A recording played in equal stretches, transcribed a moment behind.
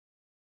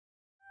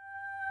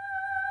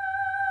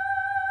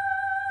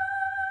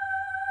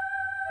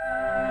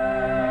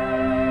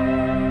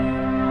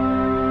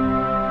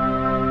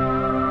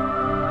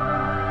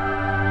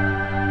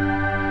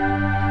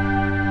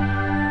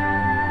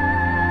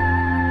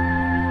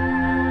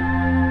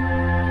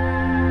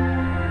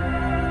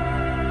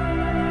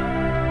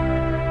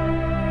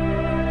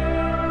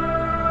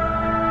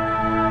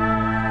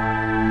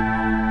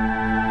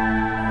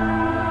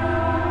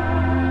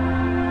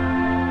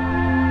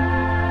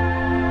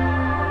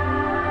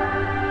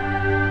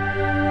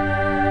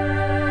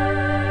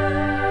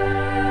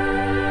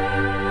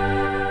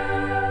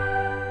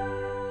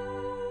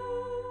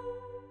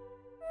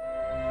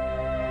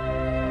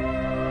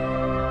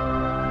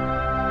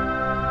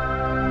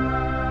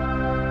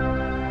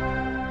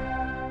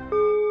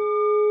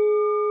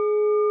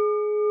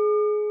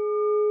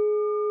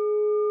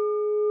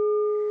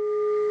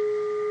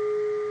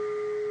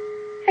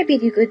I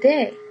bid you good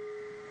day,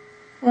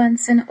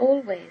 once and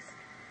always,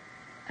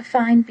 a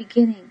fine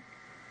beginning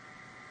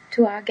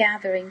to our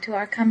gathering, to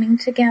our coming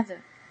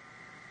together.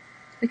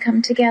 We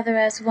come together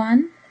as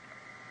one,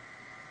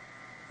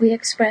 we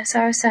express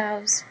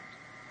ourselves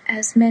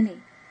as many,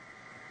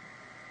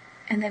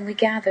 and then we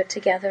gather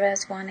together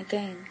as one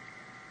again.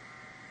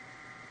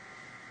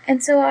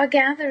 And so our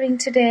gathering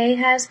today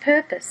has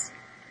purpose.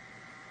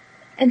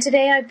 And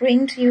today I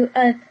bring to you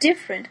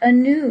a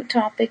new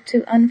topic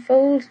to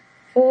unfold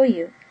for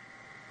you,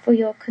 for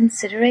your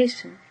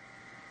consideration.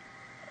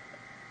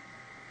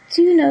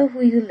 Do you know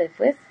who you live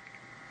with?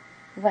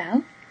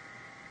 Well,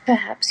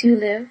 perhaps you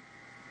live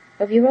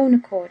of your own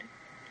accord,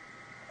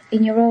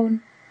 in your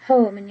own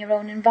home, in your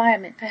own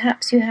environment.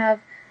 Perhaps you have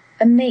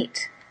a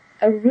mate,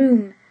 a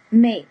room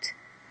mate,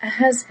 a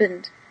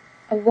husband,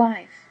 a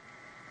wife,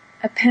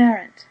 a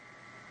parent.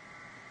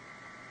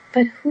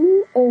 But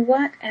who or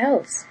what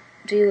else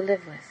do you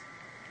live with?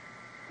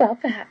 Well,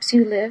 perhaps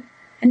you live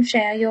and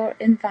share your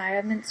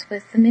environments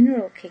with the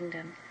mineral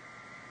kingdom,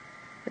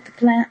 with the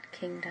plant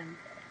kingdom,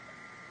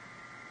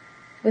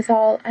 with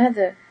all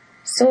other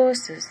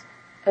sources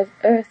of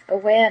earth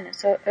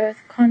awareness or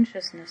earth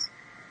consciousness,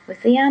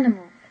 with the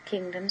animal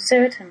kingdom,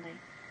 certainly.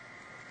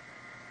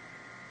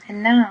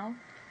 And now,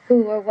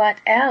 who or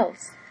what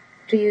else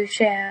do you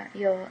share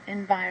your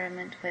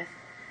environment with?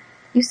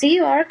 You see,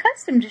 you are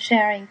accustomed to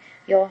sharing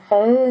your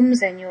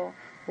homes and your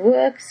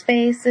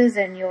workspaces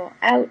and your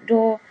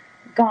outdoor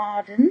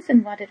gardens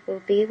and what it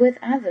will be with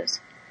others.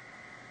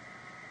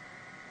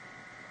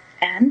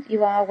 And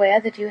you are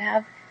aware that you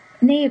have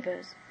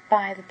neighbors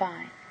by the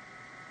by.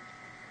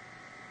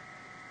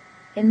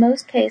 In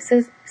most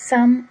cases,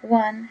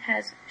 someone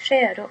has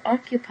shared or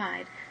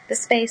occupied the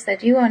space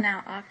that you are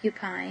now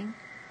occupying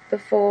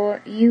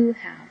before you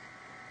have.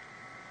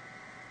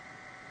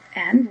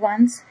 And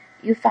once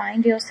you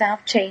find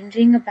yourself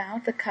changing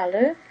about the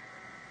color,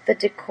 the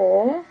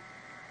decor,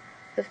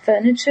 the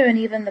furniture, and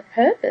even the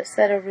purpose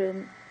that a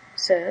room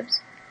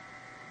serves,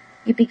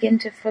 you begin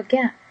to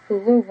forget who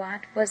or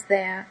what was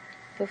there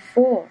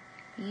before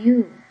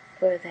you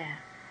were there.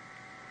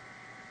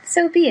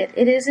 So be it.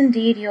 It is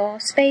indeed your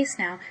space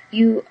now.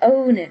 You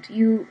own it.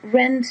 You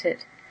rent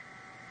it.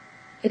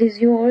 It is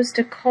yours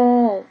to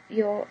call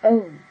your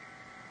own.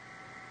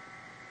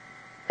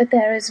 But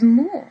there is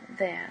more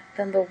there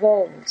than the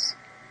walls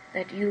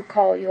that you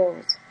call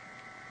yours,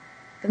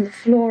 than the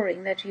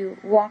flooring that you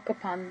walk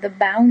upon, the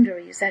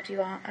boundaries that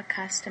you are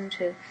accustomed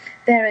to.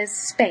 There is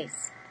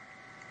space.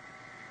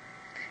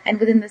 And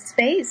within the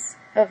space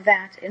of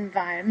that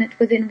environment,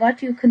 within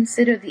what you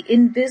consider the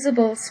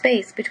invisible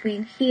space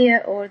between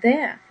here or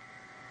there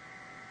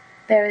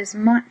is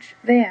much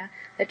there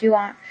that you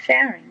are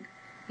sharing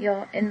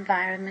your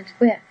environment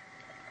with.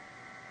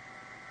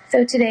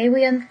 So today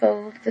we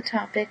unfold the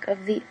topic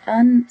of the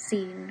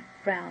unseen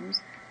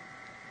realms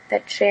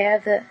that share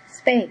the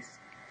space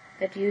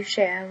that you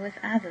share with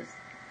others.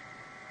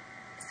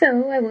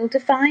 So I will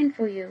define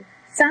for you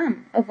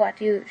some of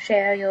what you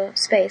share your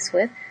space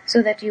with,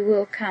 so that you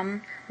will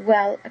come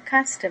well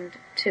accustomed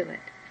to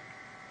it.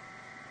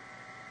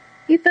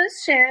 You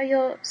first share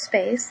your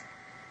space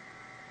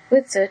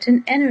with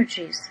certain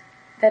energies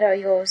that are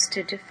yours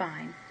to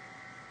define.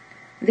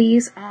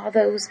 These are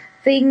those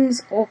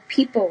things or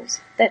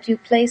peoples that you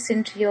place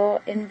into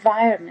your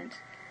environment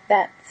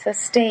that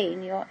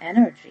sustain your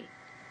energy.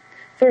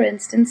 For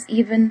instance,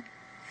 even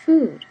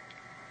food,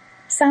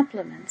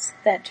 supplements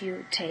that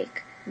you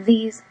take,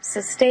 these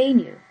sustain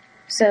you.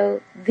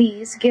 So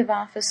these give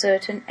off a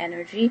certain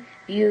energy.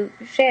 You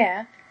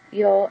share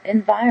your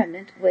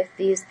environment with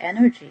these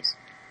energies.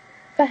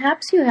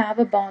 Perhaps you have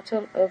a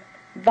bottle of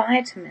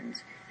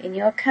vitamins in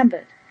your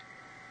cupboard.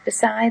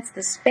 Besides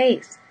the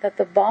space that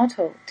the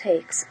bottle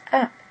takes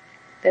up,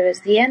 there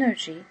is the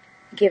energy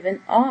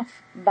given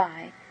off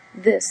by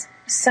this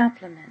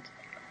supplement,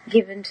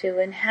 given to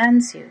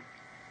enhance you.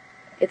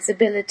 Its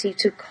ability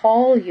to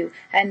call you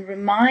and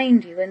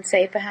remind you and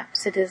say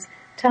perhaps it is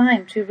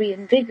time to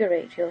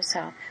reinvigorate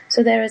yourself.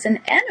 So there is an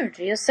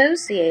energy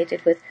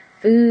associated with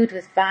food,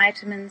 with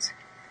vitamins.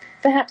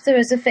 Perhaps there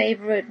is a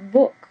favorite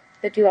book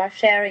that you are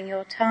sharing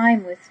your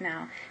time with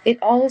now. It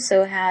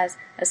also has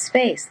a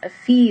space, a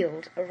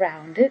field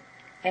around it,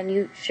 and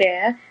you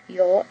share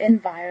your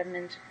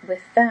environment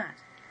with that.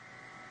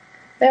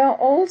 There are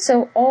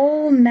also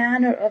all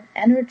manner of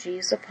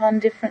energies upon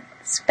different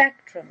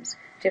spectrums,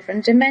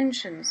 different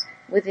dimensions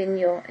within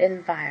your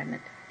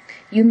environment.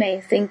 You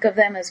may think of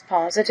them as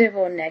positive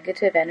or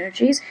negative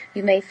energies.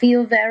 You may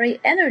feel very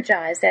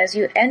energized as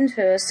you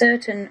enter a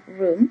certain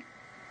room,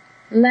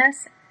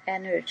 less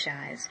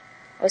energized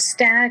or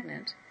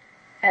stagnant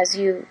as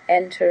you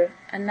enter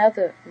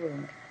another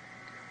room.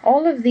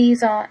 All of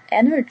these are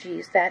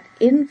energies that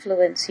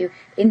influence you,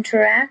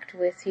 interact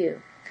with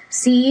you,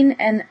 seen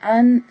and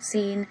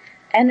unseen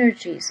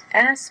energies,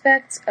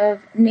 aspects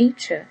of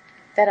nature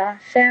that are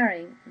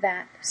sharing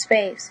that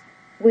space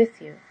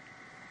with you.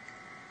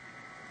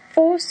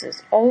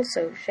 Forces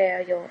also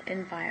share your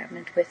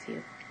environment with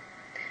you.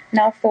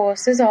 Now,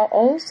 forces are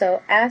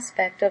also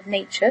aspect of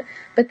nature,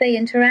 but they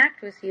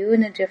interact with you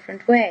in a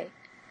different way.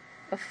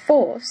 A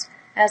force,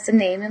 as the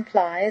name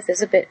implies,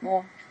 is a bit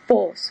more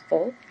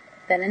forceful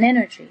than an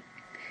energy.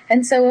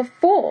 And so a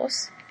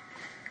force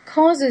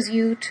causes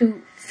you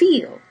to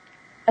feel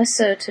a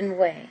certain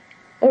way,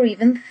 or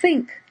even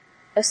think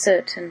a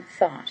certain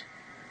thought.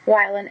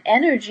 While an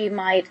energy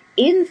might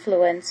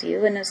influence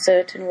you in a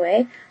certain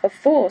way, a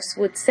force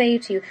would say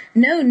to you,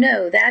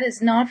 no, that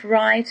is not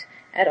right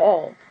at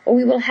all, or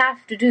we will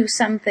have to do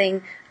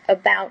something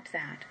about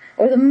that.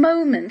 Or the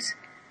moment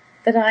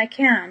that I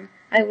can,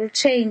 I will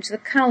change the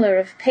color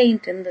of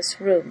paint in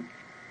this room.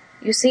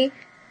 You see,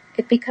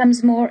 it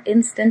becomes more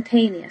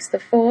instantaneous. The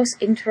force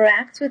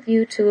interacts with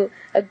you to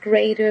a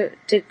greater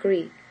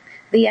degree.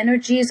 The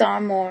energies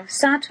are more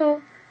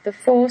subtle, the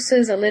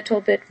forces a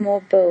little bit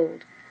more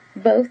bold.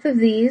 Both of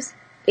these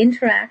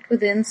interact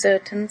within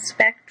certain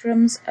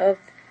spectrums of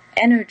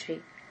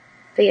energy.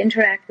 They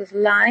interact with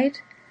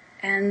light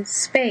and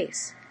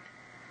space.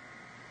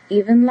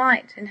 Even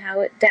light and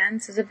how it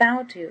dances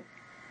about you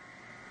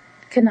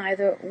can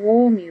either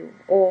warm you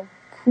or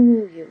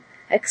cool you,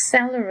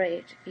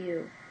 accelerate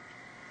you,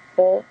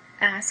 or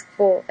ask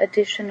for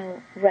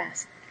additional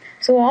rest.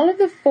 So all of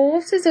the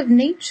forces of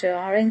nature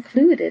are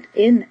included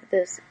in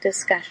this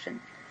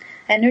discussion.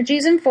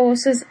 Energies and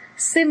forces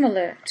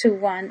similar to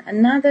one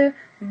another,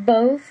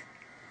 both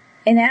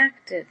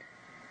enacted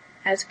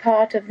as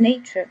part of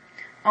nature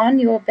on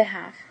your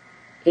behalf,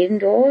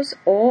 indoors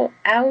or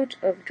out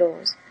of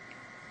doors.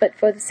 But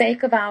for the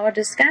sake of our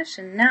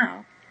discussion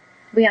now,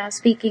 we are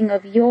speaking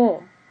of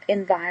your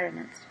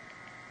environment.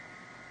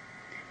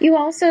 You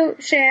also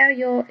share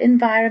your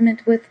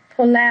environment with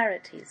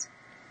polarities.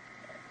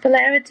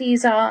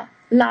 Polarities are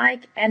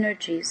like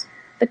energies,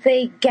 but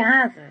they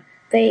gather,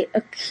 they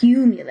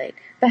accumulate,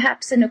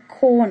 perhaps in a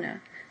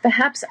corner,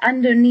 perhaps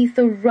underneath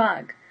a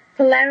rug.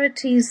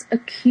 Polarities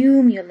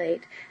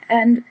accumulate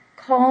and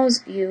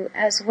cause you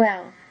as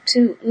well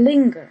to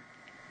linger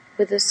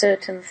with a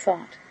certain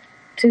thought,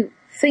 to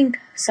think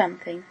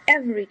something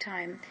every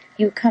time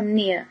you come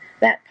near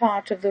that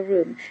part of the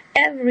room,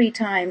 every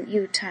time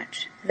you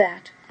touch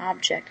that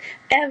object,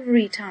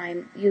 every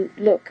time you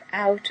look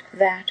out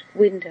that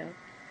window.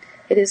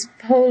 It is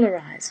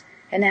polarized,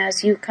 and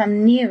as you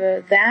come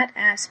nearer that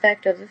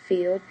aspect of the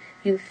field,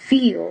 you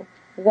feel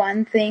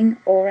one thing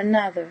or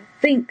another,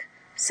 think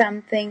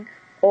something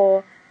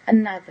or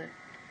another.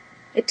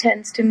 It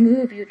tends to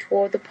move you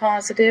toward the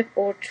positive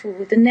or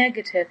toward the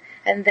negative,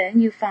 and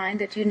then you find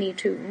that you need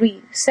to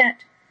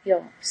reset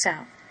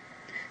yourself.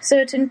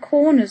 Certain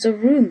corners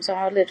of rooms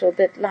are a little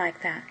bit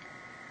like that.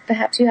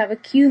 Perhaps you have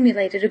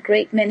accumulated a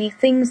great many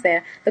things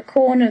there. The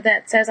corner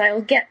that says,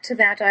 I'll get to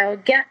that, I'll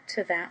get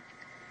to that.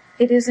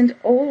 It isn't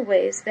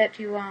always that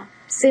you are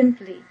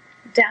simply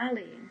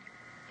dallying.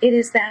 It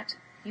is that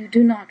you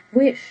do not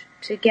wish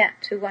to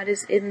get to what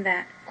is in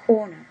that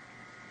corner.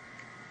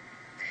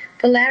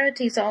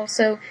 Polarities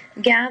also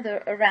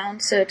gather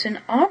around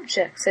certain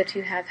objects that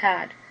you have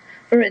had.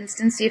 For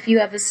instance, if you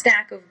have a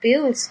stack of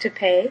bills to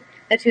pay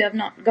that you have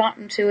not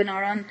gotten to and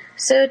are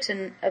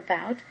uncertain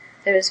about,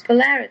 there is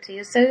polarity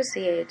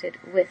associated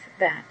with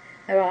that.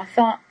 There are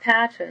thought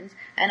patterns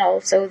and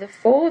also the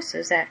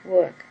forces at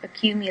work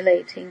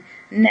accumulating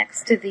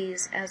next to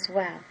these as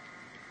well.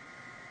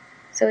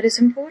 So it is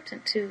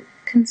important to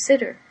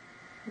consider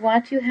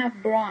what you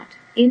have brought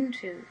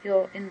into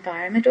your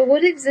environment or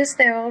what exists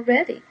there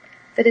already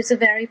that is a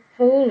very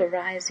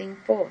polarizing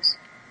force.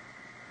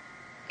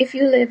 If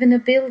you live in a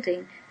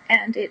building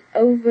and it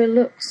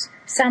overlooks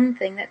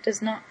something that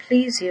does not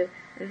please you,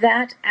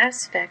 that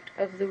aspect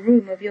of the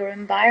room, of your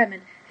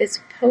environment,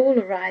 is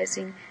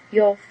polarizing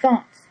your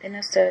thoughts in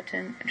a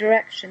certain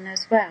direction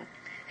as well.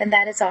 And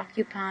that is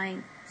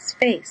occupying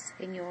space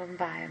in your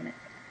environment.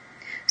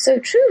 So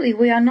truly,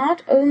 we are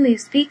not only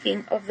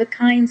speaking of the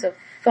kinds of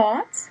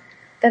thoughts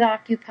that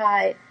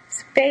occupy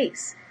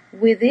space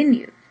within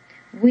you.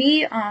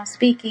 We are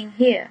speaking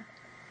here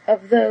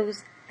of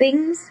those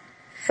things,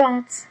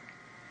 thoughts,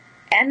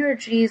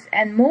 energies,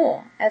 and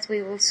more, as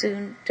we will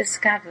soon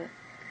discover,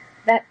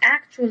 that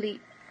actually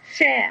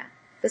share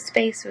the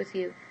space with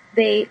you.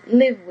 They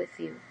live with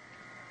you.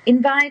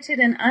 Invited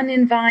and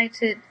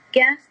uninvited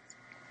guests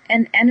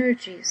and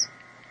energies.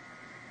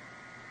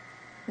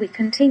 We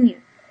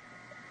continue.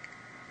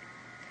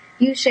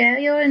 You share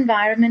your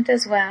environment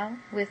as well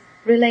with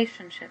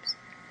relationships.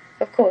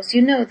 Of course,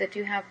 you know that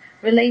you have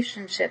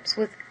relationships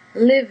with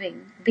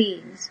living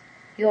beings,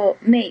 your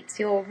mates,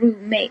 your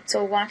roommates,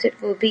 or what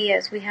it will be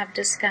as we have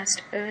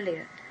discussed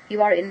earlier.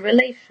 You are in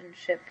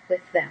relationship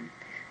with them.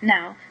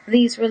 Now,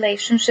 these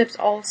relationships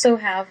also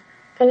have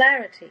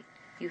polarity.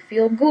 You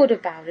feel good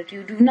about it,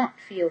 you do not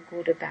feel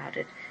good about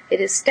it. It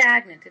is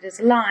stagnant, it is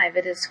live,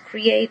 it is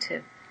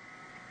creative.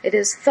 It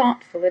is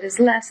thoughtful, it is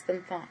less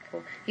than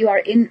thoughtful. You are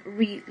in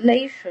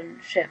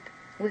relationship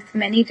with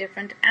many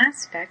different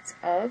aspects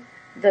of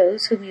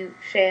those whom you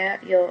share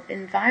your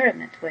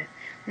environment with.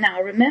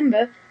 Now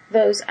remember,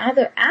 those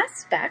other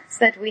aspects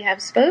that we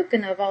have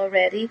spoken of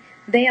already,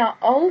 they are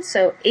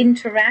also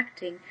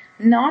interacting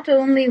not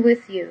only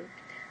with you,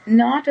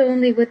 not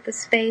only with the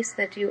space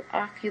that you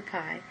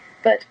occupy,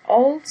 but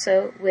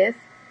also with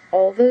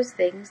all those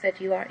things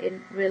that you are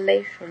in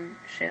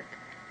relationship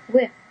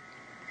with.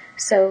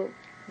 So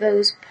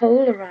those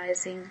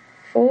polarizing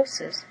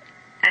forces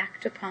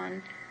act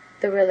upon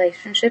the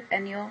relationship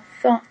and your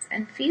thoughts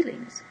and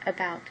feelings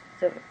about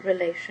the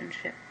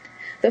relationship.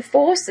 The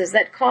forces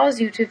that cause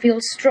you to feel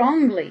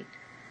strongly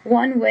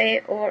one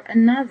way or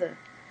another,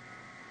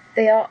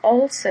 they are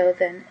also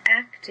then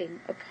acting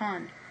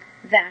upon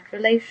that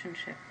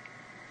relationship.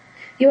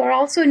 You are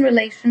also in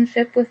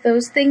relationship with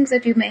those things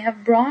that you may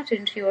have brought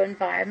into your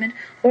environment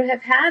or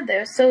have had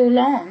there so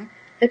long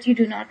that you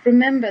do not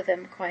remember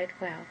them quite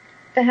well.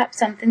 Perhaps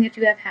something that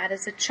you have had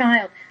as a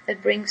child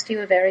that brings to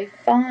you a very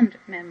fond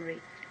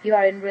memory. You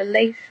are in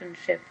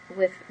relationship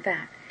with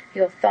that.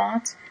 Your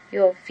thoughts,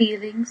 your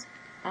feelings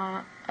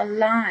are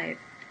alive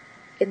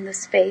in the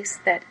space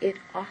that it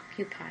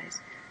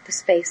occupies, the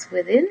space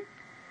within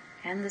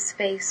and the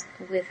space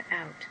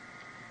without.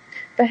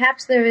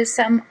 Perhaps there is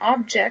some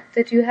object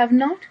that you have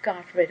not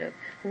got rid of.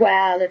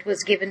 Well, it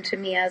was given to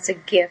me as a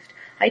gift.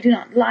 I do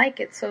not like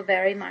it so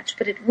very much,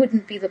 but it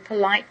wouldn't be the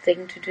polite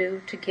thing to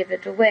do to give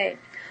it away.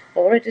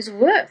 Or it is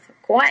worth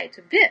quite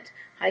a bit.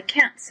 I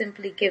can't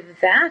simply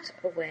give that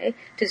away.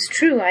 'Tis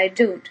true I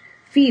don't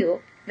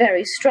feel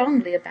very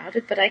strongly about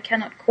it, but I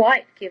cannot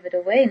quite give it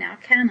away now,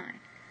 can I?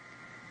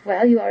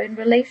 Well, you are in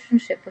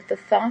relationship with the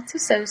thoughts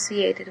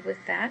associated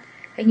with that,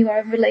 and you are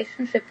in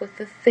relationship with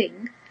the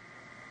thing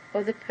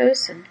or the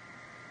person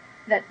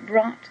that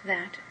brought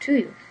that to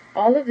you.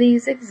 All of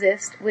these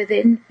exist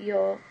within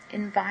your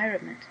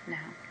environment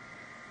now.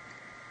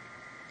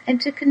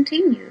 And to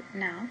continue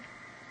now,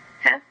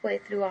 halfway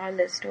through our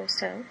list or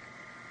so,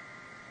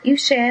 you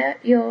share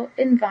your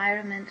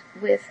environment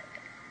with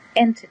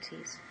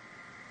entities.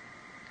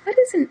 What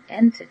is an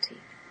entity?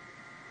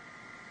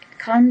 It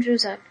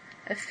conjures up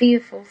a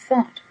fearful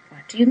thought.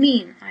 What do you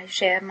mean, I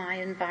share my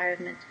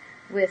environment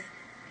with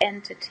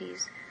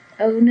entities?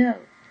 Oh no,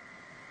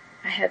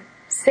 I have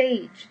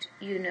saged,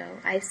 you know.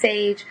 I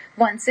sage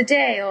once a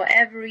day or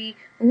every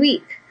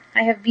week.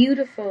 I have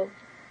beautiful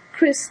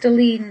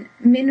crystalline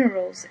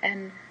minerals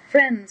and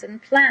friends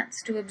and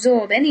plants to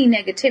absorb any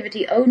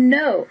negativity. Oh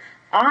no,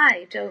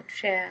 I don't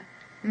share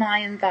my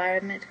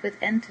environment with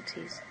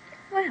entities.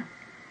 Well,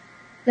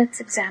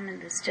 let's examine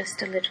this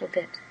just a little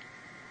bit.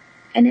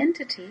 An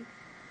entity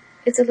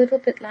is a little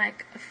bit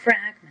like a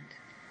fragment.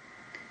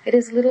 It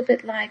is a little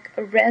bit like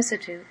a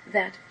residue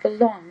that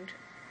belonged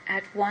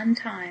at one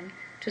time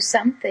to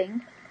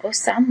something or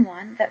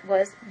someone that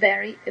was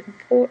very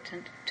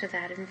important to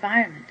that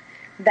environment.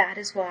 That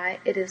is why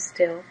it is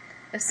still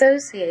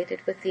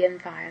associated with the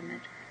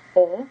environment,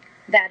 or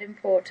that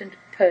important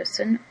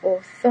person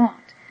or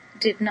thought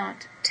did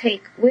not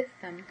take with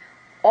them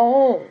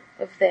all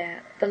of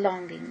their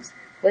belongings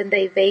when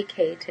they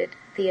vacated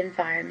the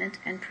environment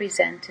and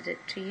presented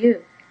it to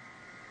you.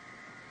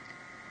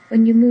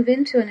 When you move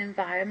into an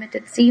environment,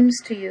 it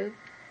seems to you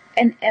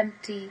an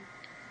empty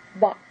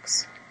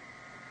box.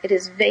 It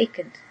is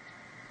vacant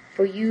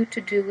for you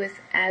to do with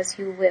as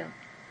you will.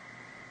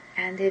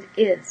 And it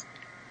is,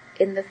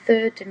 in the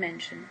third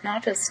dimension,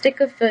 not a stick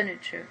of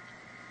furniture,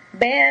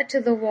 bare to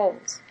the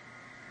walls.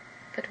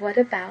 But what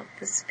about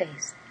the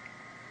space?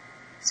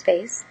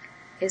 Space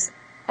is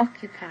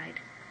occupied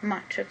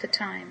much of the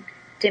time.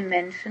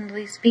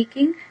 Dimensionally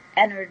speaking,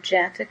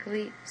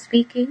 energetically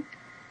speaking,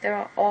 there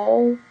are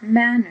all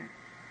manner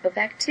of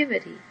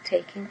activity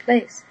taking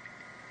place.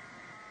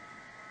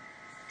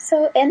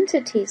 So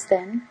entities,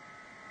 then,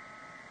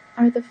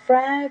 are the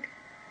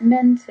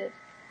fragmented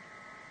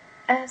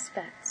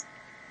aspects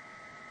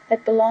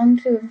that belong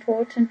to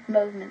important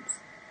moments.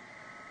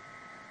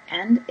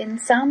 And in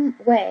some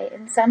way,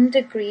 in some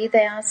degree,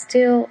 they are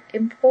still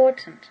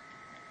important.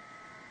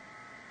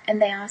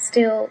 And they are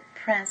still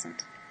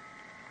present.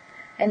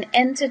 An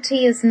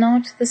entity is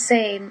not the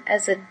same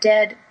as a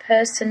dead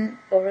person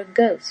or a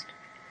ghost.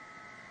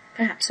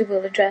 Perhaps we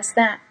will address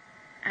that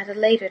at a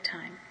later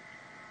time.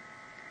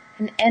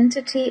 An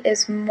entity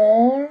is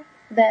more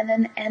than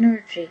an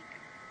energy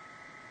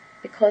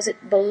because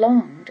it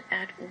belonged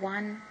at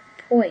one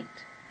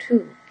point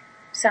to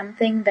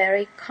something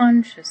very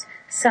conscious,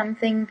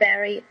 something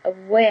very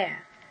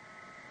aware,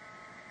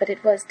 but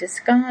it was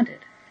discarded.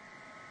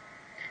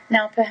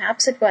 Now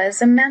perhaps it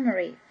was a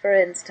memory, for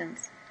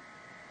instance,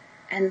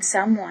 and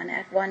someone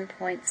at one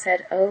point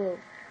said, "Oh,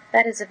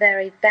 that is a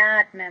very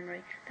bad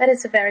memory, that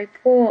is a very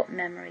poor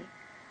memory.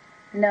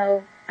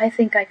 No, I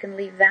think I can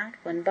leave that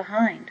one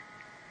behind."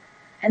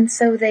 And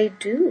so they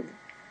do.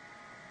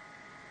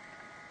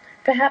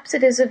 Perhaps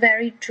it is a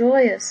very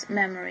joyous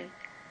memory,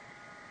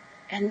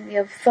 and you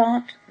have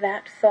thought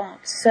that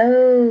thought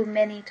so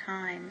many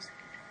times,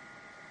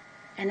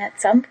 and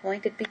at some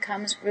point it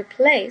becomes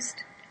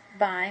replaced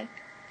by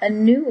a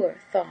newer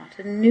thought,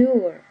 a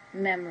newer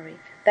memory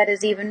that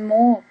is even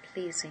more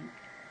pleasing.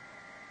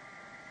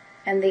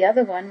 And the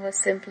other one was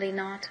simply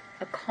not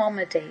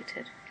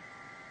accommodated.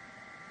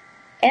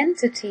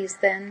 Entities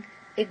then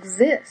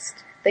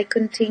exist. They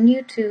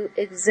continue to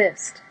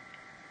exist.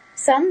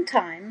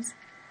 sometimes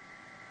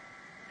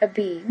a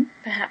being,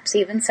 perhaps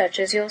even such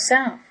as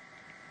yourself,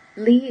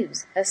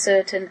 leaves a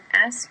certain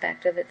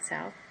aspect of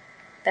itself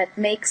that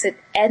makes it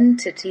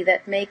entity,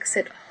 that makes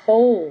it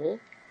whole,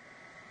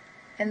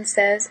 and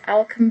says,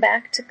 I'll come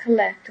back to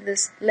collect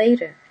this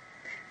later.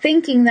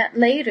 Thinking that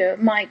later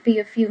might be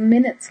a few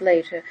minutes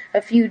later,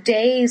 a few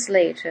days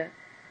later,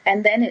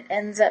 and then it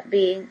ends up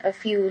being a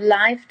few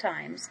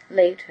lifetimes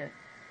later.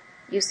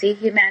 You see,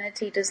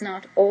 humanity does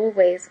not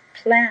always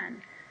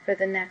plan for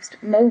the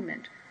next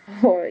moment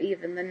or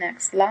even the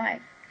next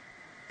life.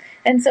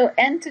 And so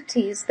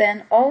entities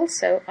then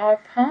also are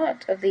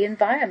part of the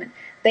environment.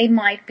 They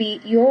might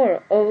be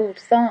your old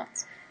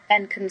thoughts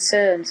and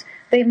concerns.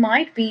 They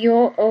might be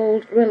your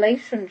old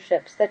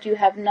relationships that you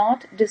have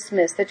not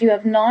dismissed, that you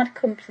have not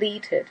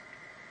completed,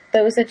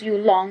 those that you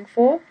long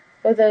for,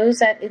 or those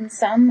that in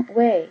some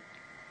way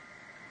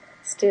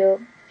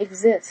still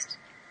exist.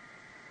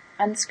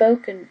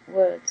 Unspoken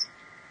words,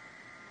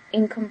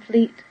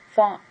 incomplete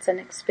thoughts and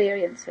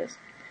experiences.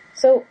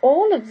 So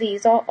all of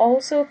these are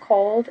also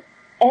called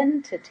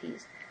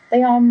entities.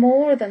 They are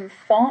more than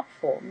thought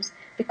forms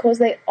because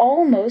they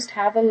almost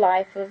have a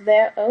life of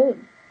their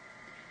own.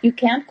 You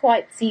can't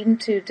quite seem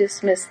to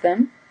dismiss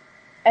them,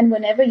 and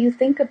whenever you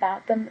think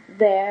about them,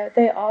 there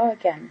they are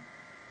again,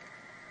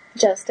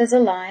 just as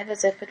alive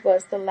as if it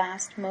was the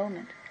last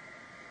moment.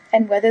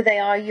 And whether they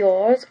are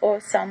yours or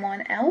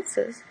someone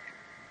else's,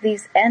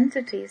 these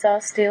entities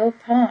are still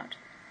part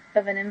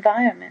of an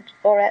environment,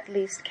 or at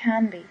least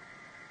can be.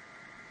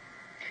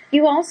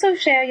 You also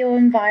share your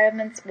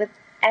environments with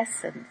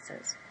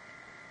essences.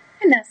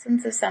 An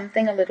essence is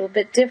something a little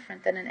bit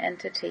different than an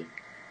entity.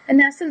 An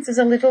essence is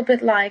a little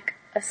bit like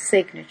a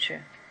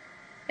signature.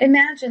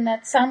 Imagine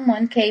that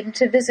someone came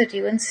to visit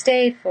you and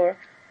stayed for,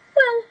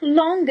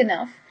 long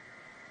enough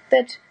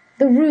that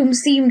the room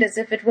seemed as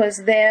if it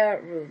was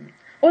their room,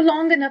 or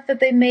long enough that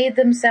they made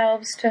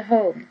themselves to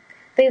home.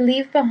 They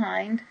leave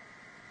behind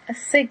a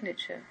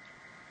signature,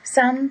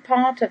 some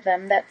part of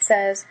them that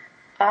says,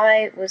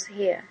 I was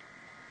here.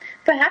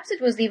 Perhaps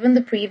it was even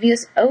the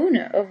previous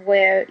owner of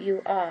where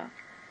you are.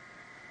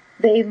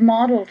 They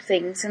modeled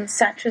things in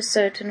such a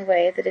certain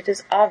way that it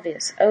is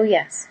obvious, oh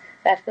yes,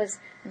 that was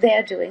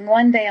their doing.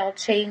 One day I'll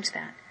change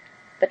that.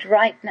 But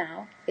right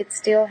now, it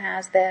still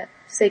has their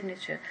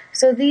signature.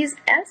 So these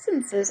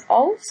essences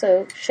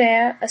also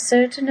share a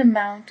certain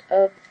amount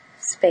of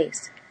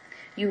space.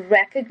 You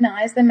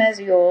recognize them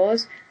as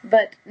yours,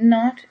 but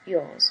not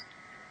yours.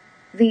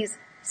 These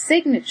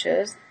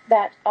signatures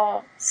that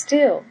are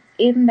still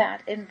in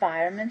that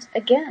environment,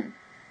 again,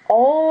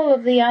 all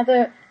of the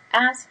other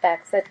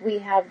aspects that we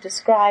have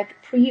described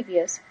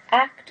previous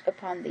act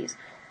upon these.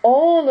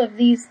 All of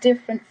these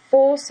different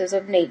forces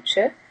of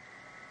nature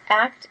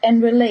act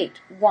and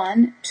relate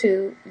one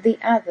to the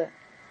other.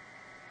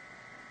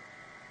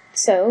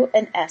 So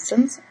an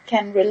essence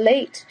can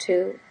relate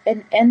to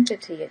an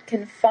entity. It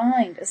can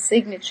find a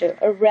signature,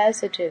 a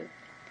residue.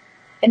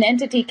 An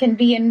entity can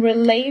be in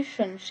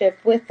relationship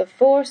with the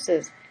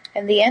forces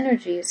and the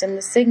energies and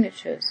the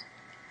signatures.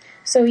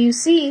 So you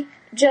see,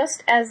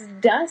 just as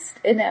dust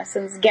in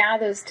essence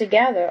gathers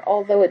together,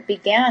 although it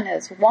began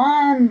as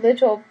one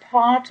little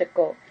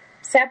particle,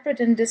 separate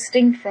and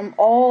distinct from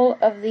all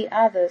of the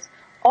others,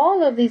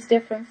 all of these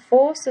different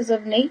forces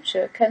of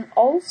nature can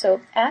also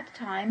at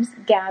times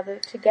gather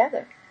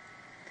together.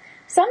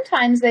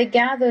 Sometimes they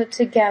gather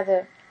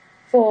together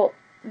for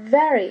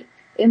very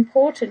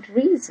important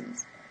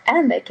reasons,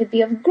 and they can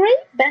be of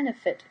great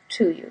benefit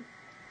to you.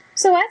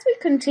 So as we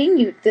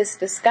continue this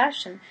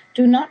discussion,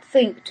 do not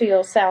think to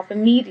yourself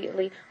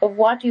immediately of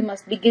what you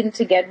must begin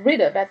to get rid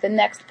of at the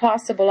next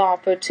possible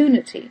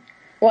opportunity,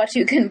 what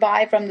you can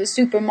buy from the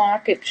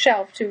supermarket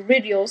shelf to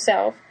rid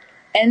yourself,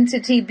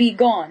 entity be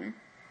gone.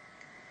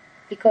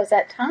 Because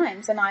at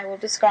times, and I will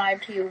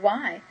describe to you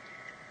why,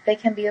 they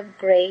can be of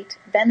great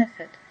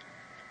benefit.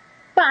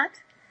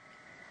 But,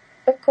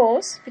 of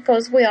course,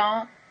 because we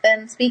are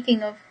then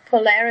speaking of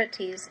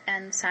polarities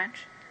and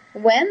such,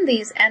 when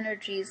these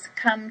energies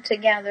come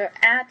together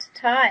at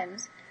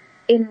times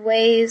in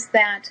ways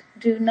that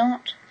do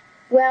not,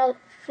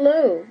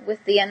 flow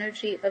with the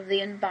energy of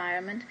the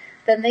environment,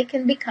 then they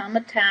can become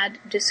a tad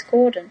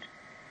discordant.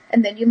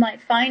 And then you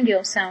might find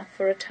yourself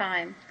for a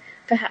time,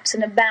 perhaps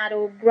in a bad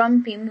or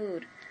grumpy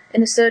mood,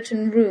 in a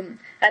certain room,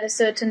 at a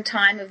certain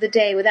time of the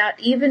day, without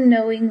even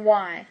knowing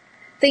why,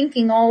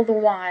 thinking all the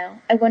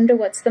while, I wonder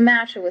what's the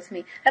matter with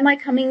me? Am I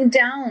coming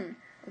down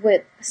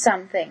with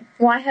something?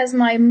 Why has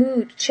my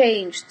mood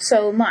changed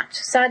so much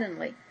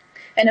suddenly?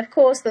 And of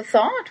course the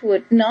thought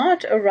would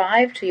not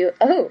arrive to you,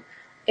 oh,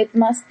 it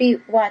must be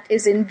what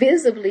is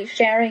invisibly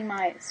sharing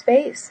my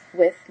space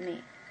with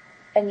me.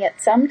 And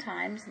yet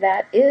sometimes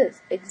that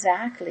is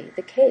exactly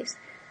the case,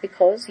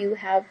 because you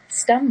have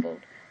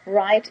stumbled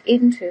right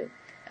into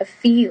a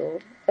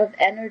field of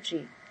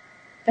energy.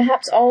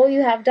 Perhaps all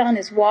you have done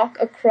is walk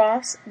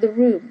across the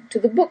room to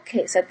the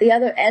bookcase at the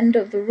other end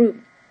of the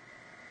room.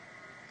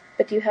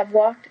 But you have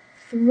walked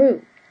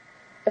through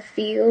a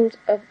field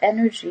of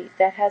energy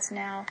that has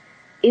now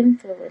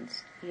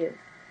influenced you,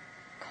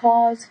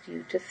 caused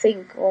you to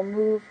think or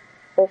move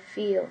or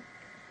feel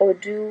or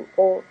do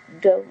or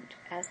don't,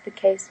 as the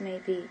case may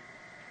be.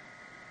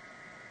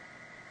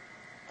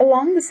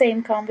 Along the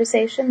same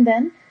conversation,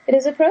 then, it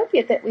is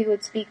appropriate that we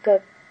would speak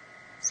of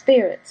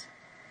spirits.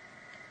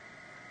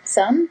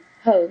 Some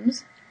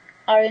homes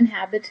are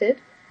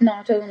inhabited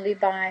not only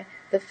by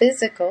the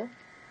physical,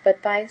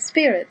 but by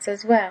spirits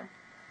as well.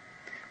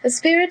 A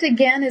spirit,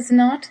 again, is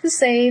not the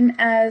same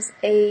as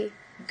a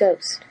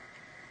ghost.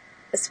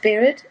 A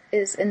spirit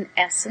is, in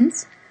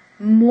essence,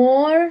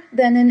 more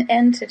than an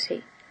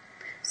entity.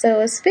 So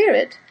a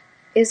spirit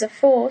is a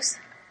force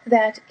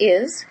that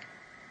is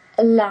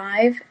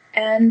alive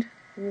and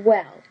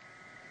well.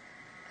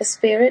 A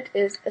spirit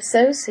is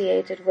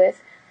associated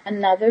with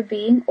another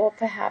being or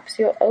perhaps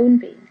your own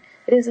being.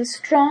 It is a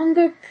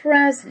stronger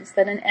presence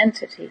than an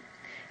entity.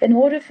 In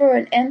order for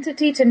an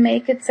entity to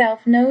make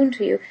itself known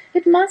to you,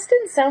 it must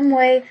in some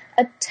way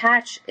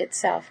attach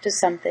itself to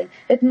something.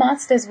 It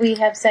must, as we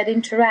have said,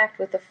 interact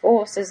with the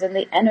forces and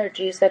the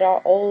energies that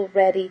are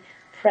already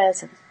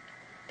present.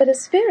 But a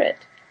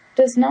spirit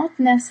does not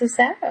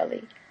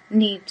necessarily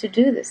need to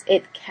do this.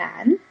 It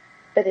can,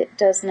 but it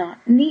does not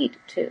need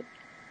to.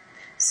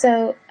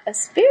 So a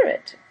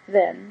spirit,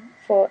 then,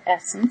 for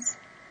essence,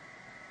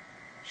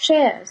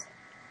 shares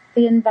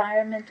the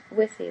environment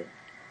with you.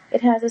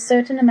 It has a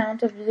certain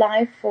amount of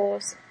life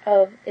force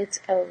of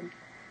its own.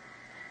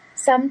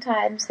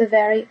 Sometimes the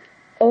very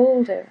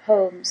older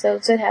homes,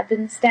 those that have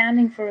been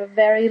standing for a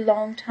very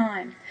long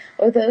time,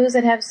 or those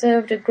that have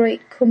served a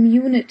great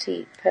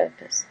community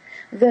purpose,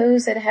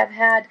 those that have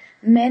had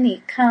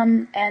many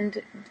come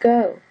and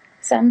go,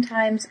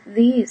 sometimes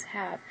these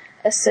have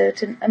a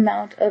certain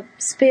amount of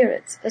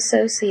spirits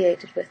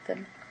associated with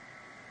them.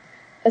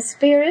 A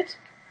spirit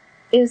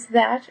is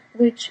that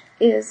which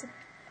is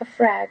a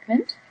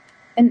fragment,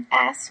 an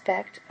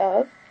aspect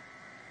of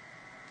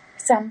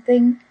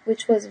something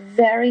which was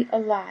very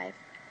alive,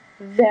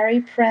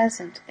 very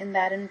present in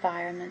that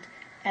environment,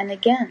 and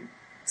again,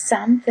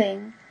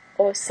 something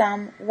or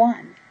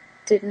someone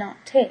did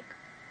not take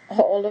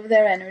all of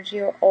their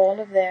energy or all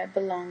of their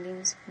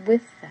belongings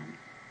with them.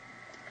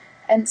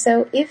 And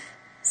so if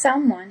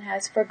someone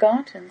has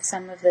forgotten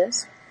some of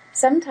this,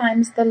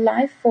 sometimes the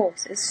life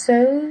force is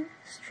so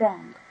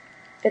strong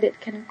that it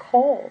can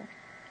call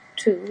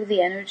to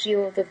the energy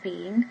or the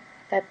being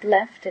that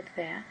left it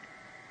there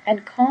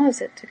and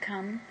cause it to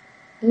come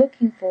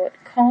looking for it,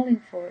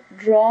 calling for it,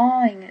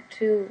 drawing it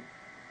to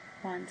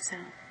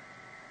oneself.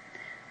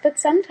 But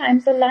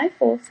sometimes the life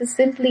force is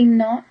simply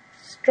not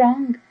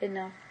strong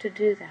enough to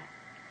do that.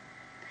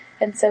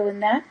 And so in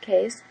that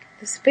case,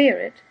 the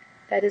spirit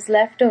that is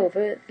left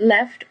over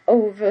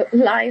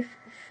life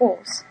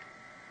force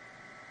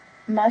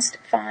must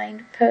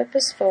find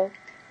purposeful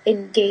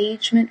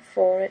engagement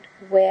for it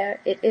where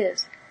it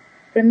is.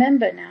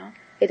 Remember now,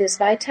 it is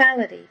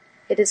vitality.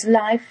 It is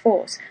life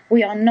force.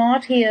 We are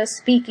not here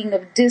speaking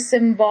of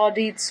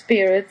disembodied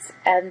spirits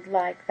and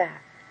like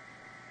that.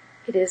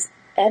 It is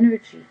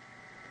energy,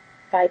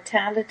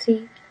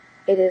 vitality.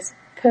 It is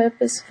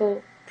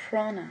purposeful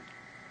prana.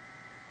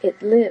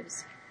 It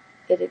lives.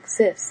 It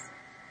exists.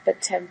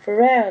 But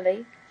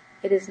temporarily,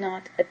 it is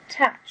not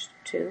attached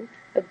to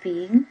a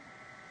being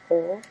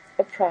or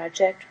a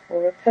project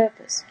or a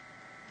purpose.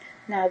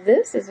 Now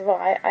this is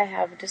why I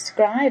have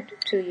described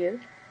to you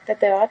that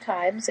there are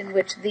times in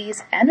which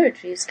these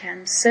energies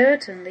can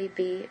certainly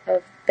be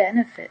of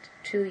benefit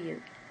to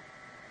you.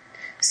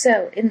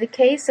 So, in the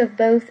case of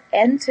both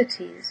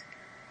entities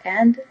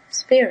and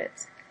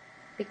spirits,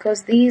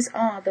 because these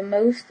are the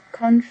most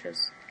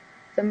conscious,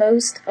 the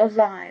most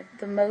alive,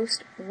 the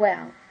most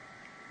well,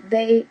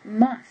 they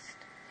must,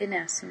 in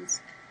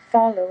essence,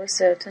 follow a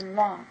certain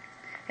law.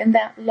 And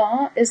that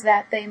law is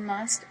that they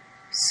must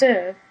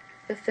serve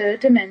the third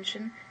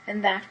dimension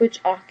and that which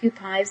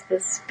occupies the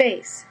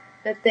space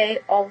that they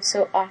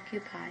also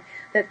occupy,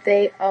 that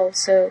they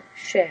also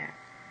share.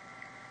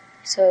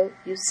 So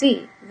you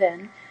see,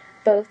 then,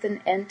 both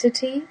an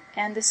entity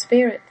and a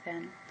spirit,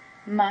 then,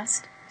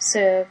 must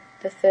serve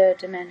the third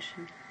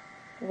dimension.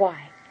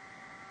 Why?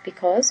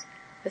 Because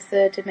the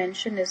third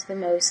dimension is the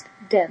most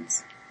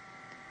dense.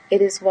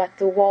 It is what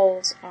the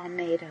walls are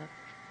made of.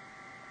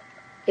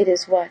 It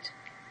is what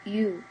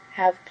you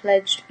have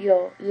pledged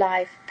your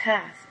life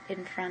path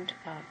in front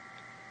of.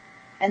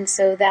 And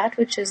so that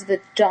which is the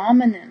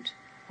dominant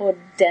or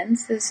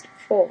densest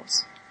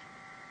force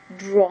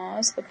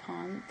draws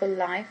upon the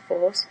life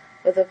force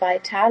or the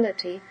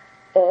vitality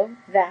of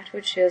that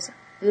which is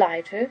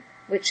lighter,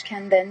 which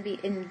can then be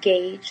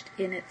engaged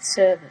in its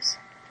service.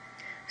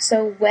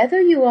 So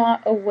whether you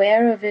are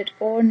aware of it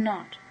or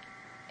not,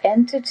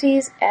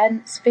 entities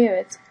and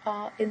spirits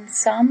are in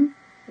some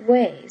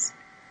ways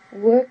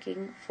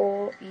working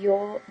for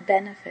your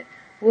benefit,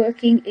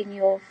 working in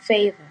your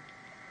favor.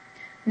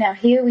 Now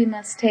here we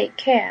must take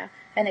care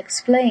and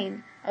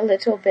explain a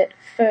little bit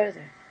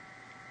further.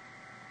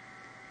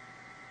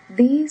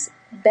 These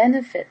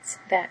benefits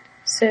that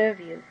serve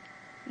you,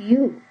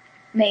 you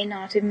may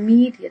not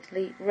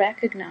immediately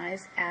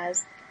recognize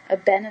as a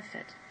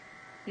benefit.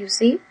 You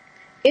see,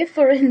 If,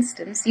 for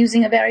instance,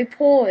 using a very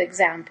poor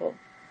example,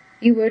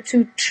 you were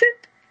to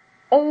trip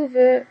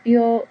over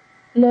your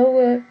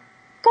lower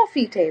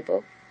coffee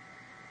table,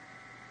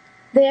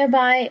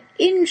 thereby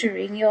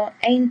injuring your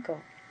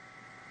ankle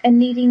and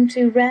needing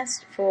to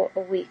rest for a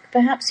week,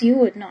 perhaps you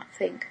would not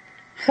think,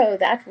 "Oh,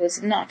 that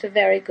was not a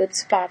very good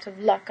spot of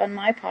luck on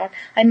my part.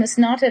 I must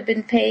not have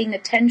been paying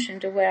attention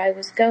to where I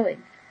was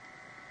going."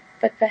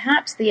 But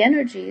perhaps the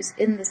energies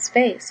in the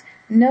space,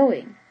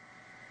 knowing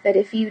that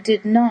if you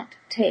did not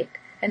take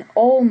an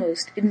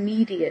almost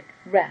immediate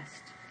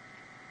rest,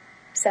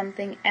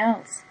 something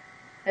else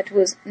that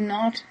was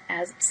not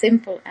as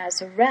simple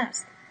as a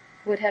rest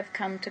would have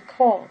come to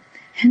call.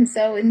 And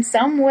so in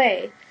some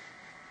way,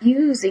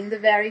 using the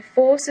very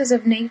forces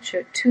of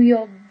nature to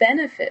your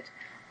benefit,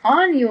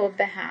 on your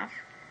behalf,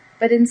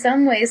 but in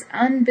some ways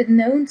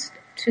unbeknownst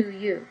to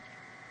you,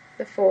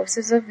 the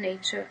forces of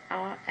nature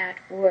are at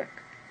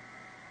work,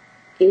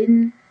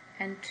 in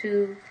and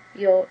to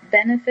your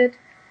benefit,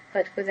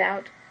 but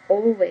without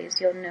always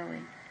your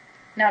knowing.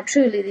 Now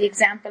truly the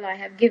example I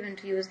have given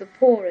to you is the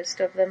poorest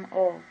of them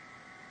all.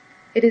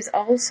 It is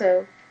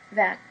also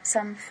that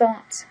some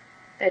thoughts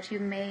that you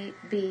may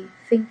be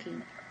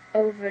thinking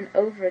over and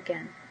over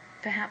again,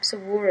 perhaps a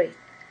worry,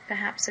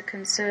 perhaps a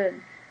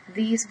concern,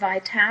 these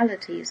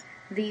vitalities,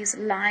 these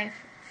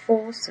life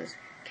forces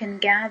can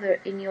gather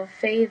in your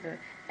favor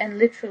and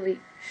literally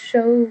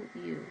show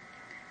you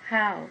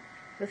how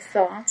the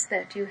thoughts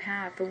that you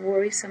have, the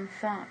worrisome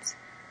thoughts,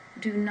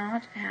 do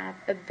not have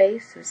a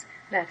basis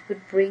that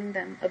would bring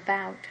them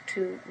about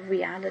to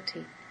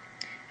reality.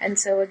 And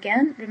so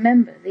again,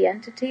 remember, the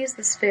entities,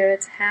 the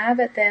spirits, have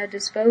at their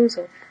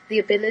disposal the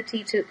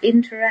ability to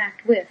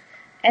interact with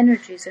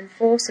energies and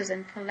forces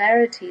and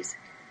polarities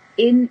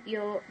in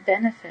your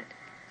benefit,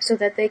 so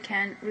that they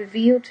can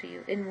reveal to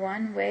you in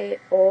one way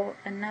or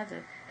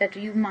another that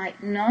you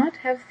might not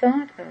have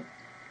thought of.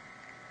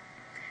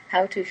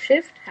 How to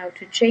shift, how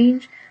to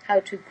change, how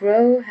to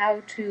grow,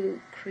 how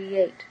to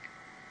create.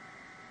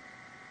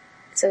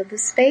 So the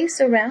space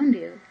around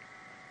you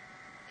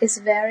is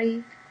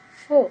very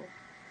full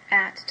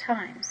at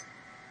times.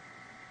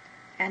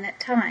 And at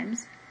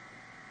times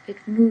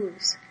it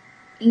moves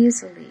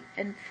easily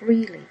and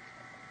freely.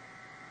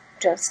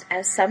 Just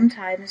as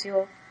sometimes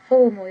your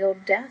home or your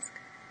desk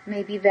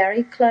may be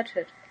very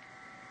cluttered,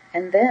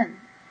 and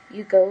then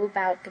you go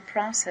about the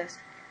process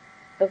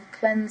of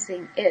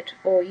cleansing it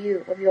or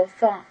you of your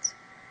thoughts,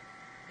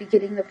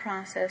 beginning the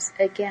process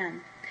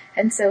again.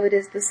 And so it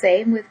is the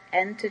same with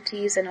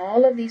entities and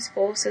all of these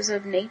forces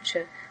of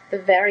nature. The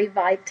very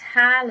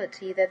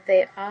vitality that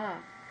they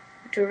are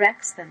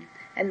directs them,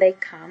 and they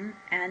come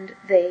and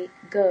they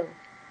go,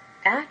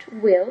 at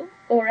will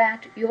or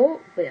at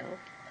your will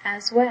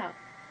as well.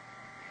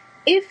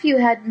 If you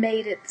had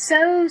made it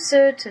so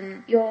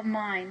certain, your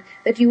mind,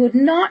 that you would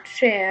not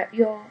share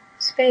your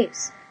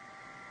space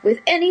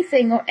with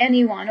anything or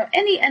anyone or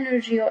any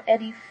energy or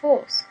any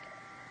force,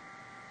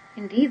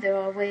 indeed there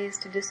are ways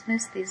to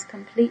dismiss these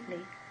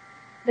completely.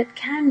 But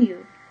can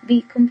you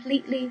be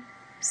completely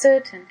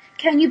certain?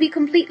 Can you be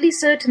completely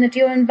certain that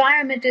your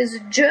environment is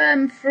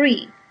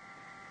germ-free?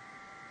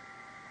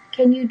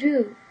 Can you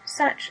do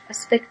such a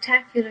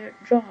spectacular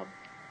job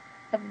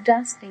of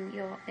dusting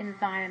your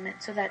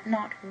environment so that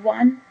not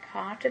one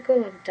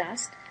particle of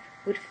dust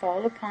would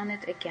fall upon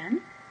it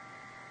again?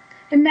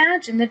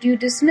 Imagine that you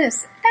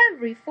dismiss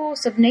every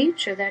force of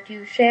nature that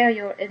you share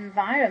your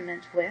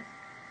environment with,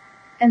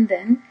 and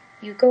then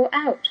you go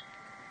out,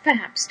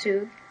 perhaps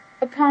to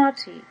a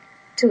party,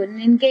 to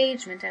an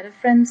engagement at a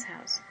friend's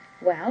house.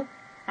 Well,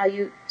 are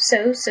you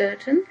so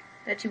certain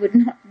that you would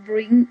not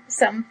bring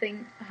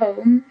something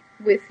home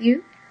with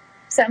you?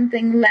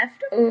 Something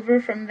left over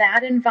from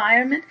that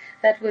environment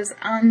that was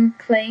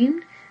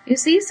unclaimed? You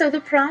see, so the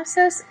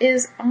process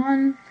is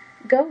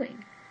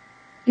ongoing.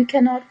 You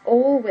cannot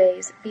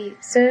always be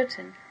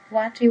certain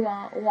what you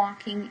are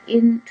walking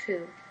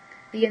into.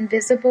 The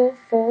invisible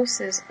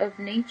forces of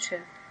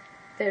nature.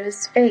 There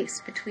is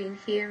space between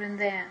here and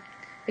there,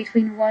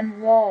 between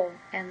one wall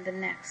and the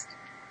next,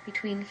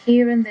 between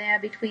here and there,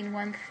 between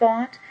one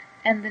thought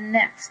and the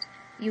next.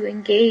 You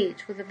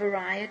engage with a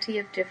variety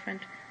of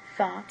different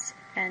thoughts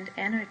and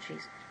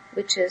energies,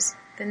 which is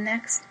the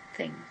next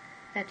thing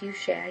that you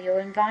share your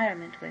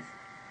environment with.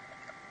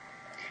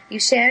 You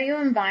share your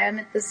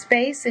environment, the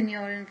space in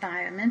your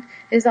environment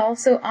is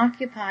also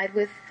occupied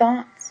with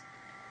thoughts,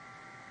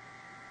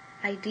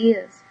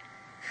 ideas,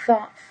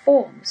 thought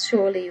forms.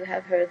 Surely you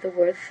have heard the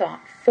word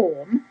thought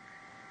form.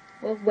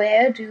 Well,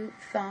 where do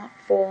thought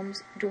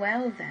forms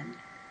dwell then?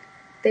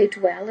 They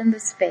dwell in the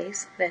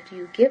space that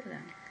you give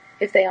them.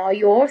 If they are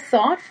your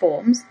thought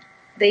forms,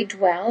 they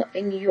dwell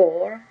in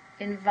your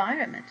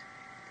environment.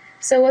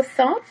 So a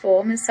thought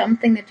form is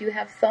something that you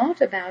have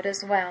thought about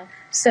as well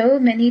so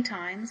many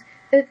times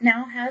that it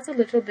now has a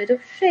little bit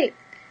of shape.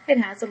 It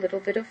has a little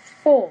bit of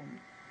form.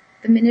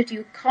 The minute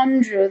you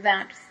conjure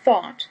that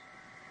thought,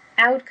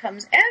 out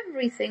comes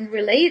everything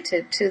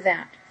related to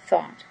that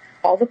thought.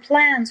 all the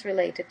plans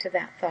related to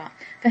that thought.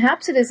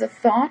 Perhaps it is a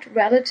thought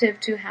relative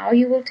to how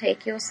you will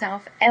take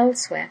yourself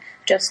elsewhere,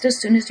 just as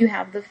soon as you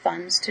have the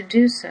funds to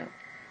do so.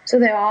 So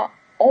there are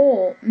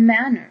all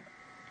manner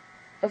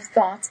of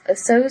thoughts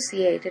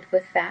associated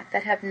with that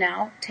have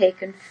now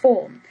taken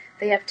form.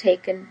 They have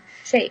taken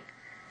shape.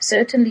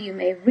 Certainly you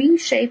may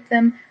reshape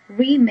them,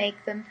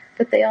 remake them,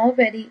 but they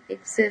already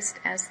exist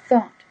as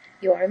thought.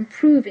 You are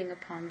improving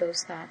upon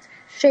those thoughts,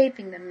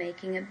 shaping them,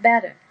 making it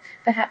better.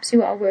 Perhaps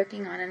you are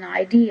working on an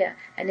idea,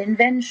 an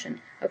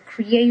invention, a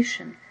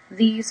creation.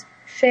 These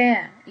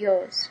share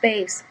your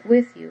space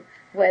with you,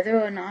 whether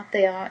or not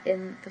they are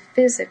in the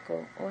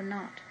physical or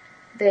not.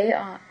 They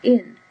are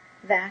in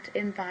that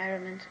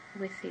environment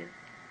with you.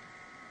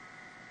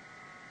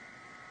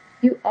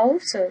 You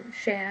also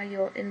share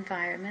your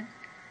environment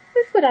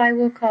with what I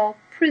will call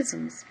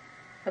prisms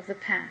of the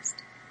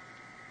past.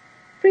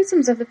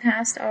 Prisms of the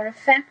past are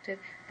affected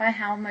by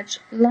how much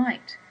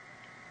light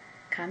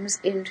comes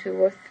into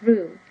or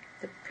through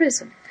the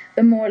prism.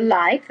 The more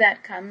light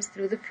that comes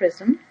through the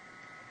prism,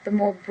 the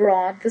more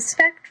broad the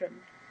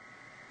spectrum,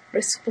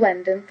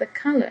 resplendent the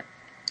color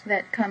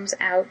that comes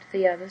out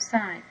the other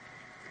side.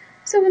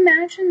 So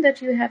imagine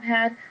that you have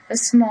had a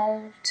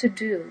small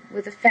to-do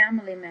with a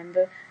family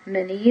member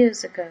many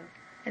years ago,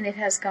 and it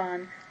has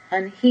gone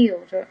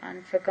unhealed or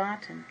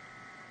unforgotten.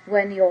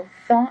 When your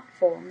thought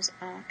forms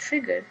are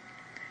triggered,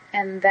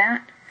 and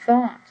that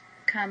thought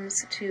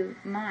comes to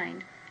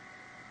mind,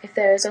 if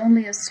there is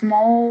only a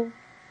small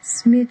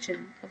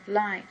smidgen of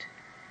light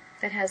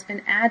that has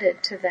been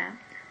added to that,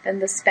 then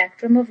the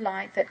spectrum of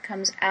light that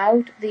comes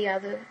out the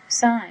other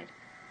side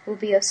will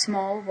be a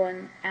small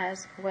one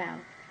as well.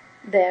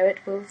 There it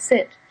will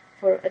sit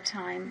for a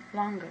time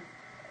longer.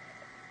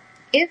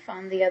 If,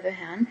 on the other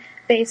hand,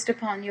 based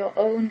upon your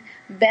own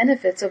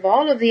benefits of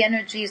all of the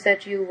energies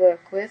that you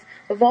work with,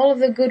 of all of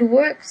the good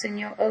works in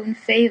your own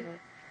favor,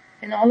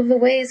 in all of the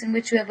ways in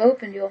which you have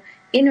opened your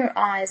inner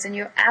eyes and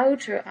your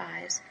outer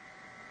eyes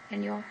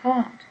and your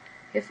heart,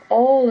 if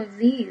all of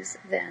these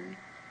then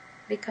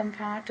become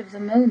part of the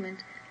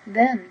moment,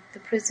 then the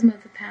prism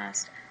of the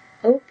past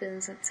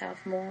opens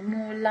itself more,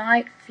 more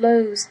light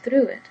flows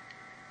through it.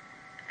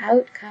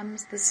 Out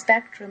comes the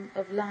spectrum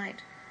of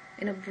light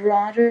in a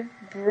broader,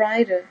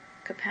 brighter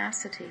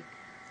capacity,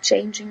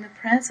 changing the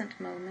present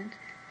moment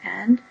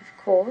and, of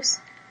course,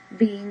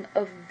 being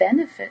of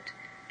benefit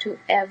to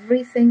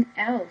everything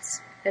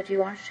else that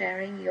you are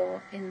sharing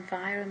your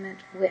environment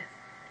with.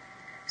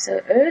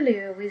 So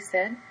earlier we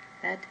said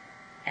that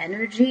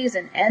energies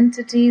and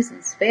entities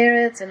and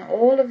spirits and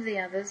all of the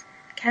others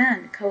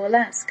can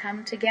coalesce,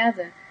 come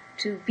together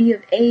to be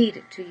of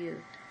aid to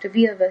you, to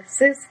be of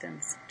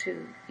assistance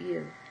to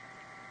you,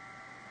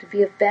 to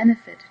be of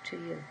benefit to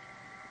you.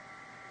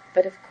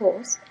 But of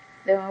course,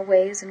 there are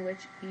ways in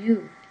which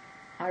you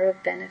are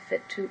of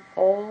benefit to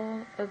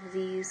all of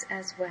these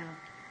as well.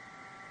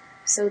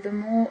 So the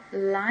more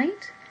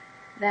light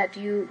that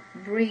you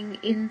bring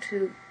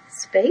into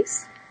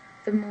space,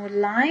 the more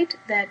light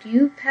that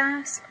you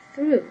pass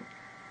through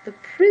the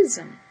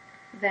prism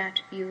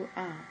that you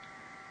are.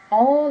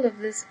 All of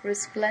this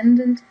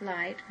resplendent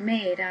light,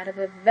 made out of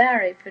a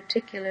very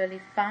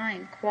particularly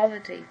fine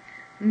quality,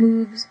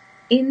 moves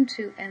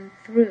into and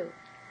through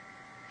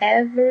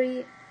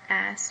every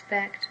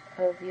aspect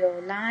of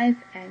your life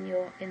and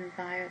your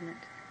environment,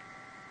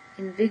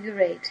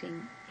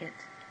 invigorating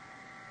it,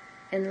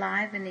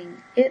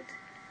 enlivening it,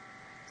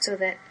 so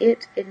that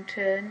it in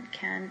turn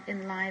can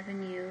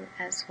enliven you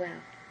as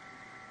well.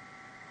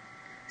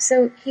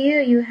 So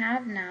here you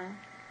have now,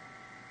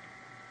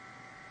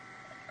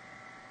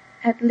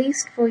 at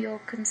least for your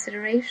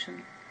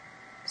consideration,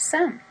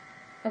 some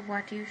of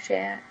what you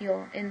share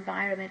your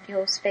environment,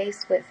 your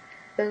space with,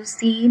 those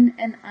seen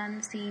and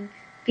unseen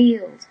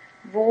fields,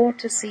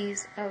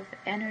 vortices of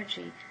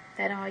energy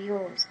that are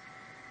yours.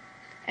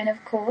 And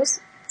of course,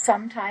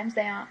 sometimes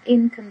they are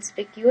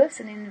inconspicuous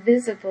and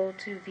invisible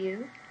to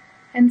view,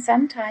 and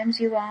sometimes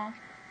you are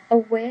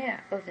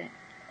aware of it,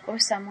 or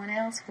someone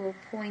else will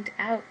point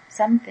out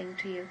something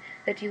to you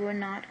that you were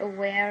not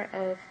aware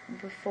of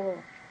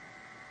before.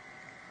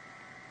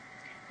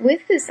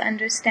 With this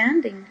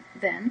understanding,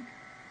 then,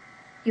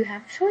 you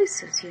have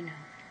choices, you know.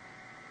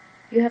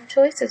 You have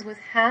choices with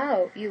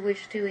how you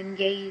wish to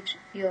engage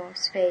your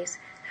space,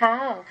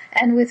 how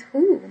and with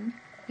whom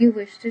you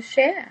wish to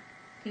share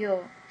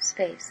your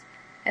space.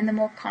 And the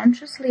more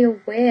consciously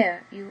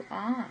aware you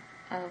are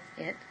of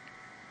it,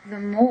 the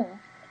more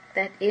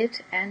that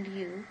it and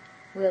you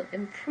will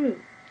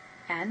improve.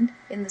 And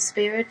in the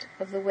spirit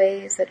of the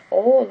ways that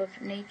all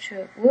of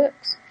nature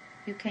works,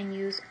 you can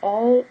use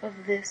all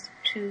of this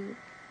to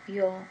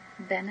your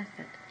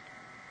benefit.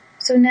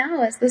 So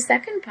now, as the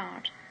second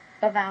part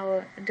of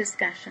our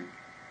discussion,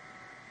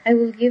 I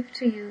will give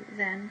to you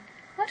then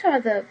what are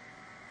the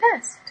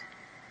best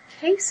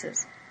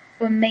cases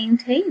for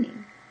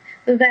maintaining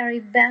the very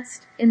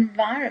best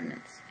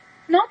environments,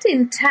 not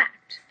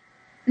intact,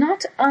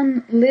 not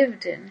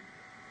unlived in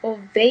or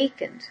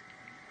vacant,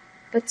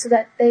 but so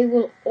that they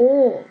will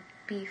all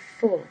be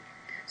full,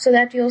 so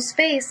that your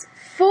space,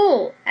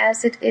 full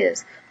as it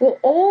is, will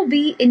all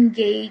be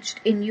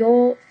engaged in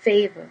your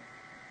favor,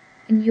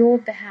 in your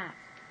behalf,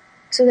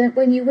 so that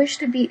when you wish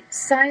to be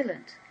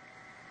silent,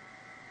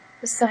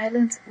 the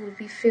silence will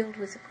be filled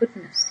with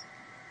goodness,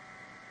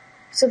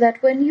 so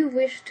that when you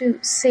wish to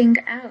sing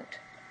out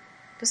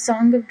the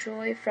song of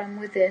joy from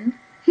within,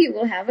 you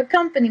will have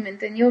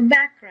accompaniment in your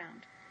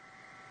background,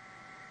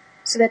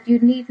 so that you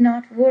need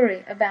not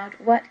worry about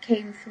what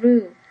came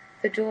through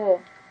the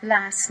door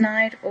last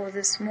night or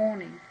this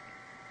morning,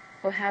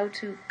 or how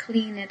to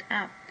clean it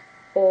up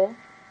or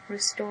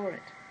restore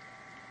it.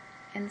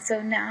 And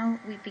so now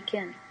we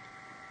begin.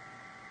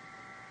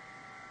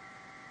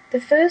 The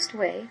first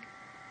way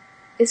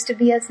is to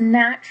be as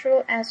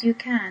natural as you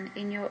can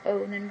in your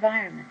own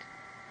environment.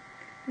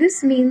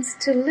 This means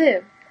to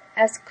live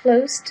as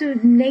close to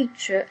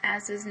nature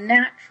as is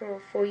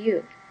natural for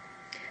you.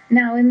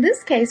 Now, in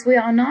this case, we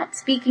are not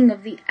speaking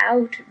of the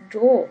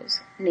outdoors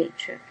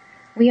nature.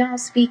 We are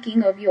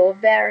speaking of your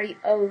very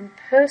own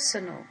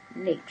personal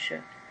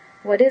nature,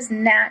 what is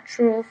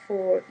natural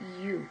for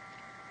you.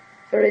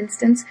 For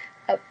instance,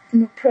 an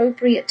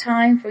appropriate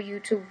time for you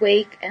to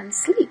wake and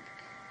sleep.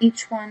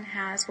 Each one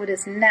has what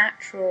is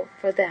natural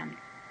for them.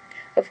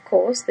 Of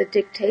course, the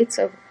dictates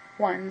of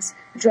one's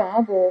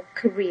job or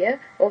career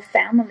or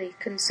family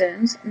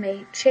concerns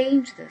may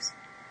change this,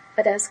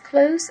 but as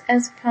close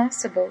as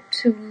possible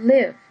to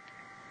live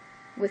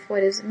with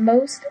what is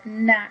most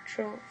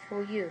natural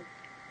for you.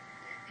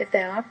 If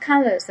there are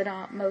colors that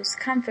are most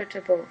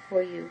comfortable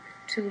for you,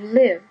 to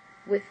live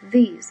with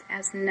these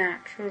as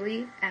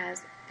naturally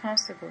as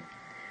possible.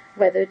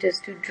 Whether it is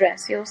to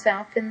dress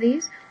yourself in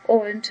these,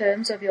 or in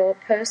terms of your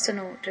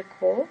personal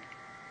decor,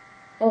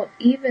 or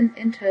even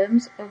in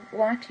terms of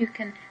what you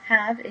can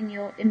have in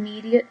your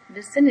immediate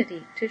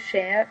vicinity to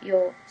share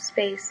your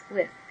space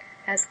with,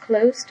 as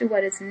close to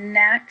what is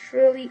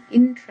naturally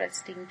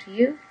interesting to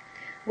you,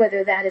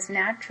 whether that is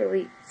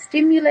naturally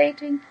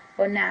stimulating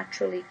or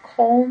naturally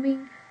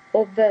calming,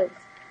 or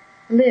both.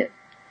 Live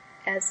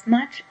as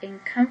much in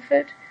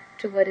comfort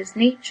to what is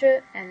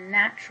nature and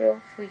natural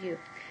for you.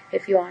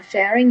 If you are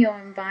sharing your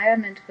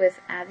environment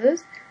with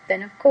others,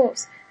 then of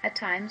course at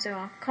times there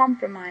are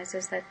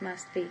compromises that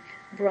must be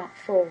brought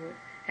forward.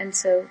 And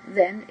so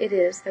then it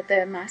is that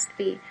there must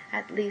be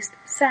at least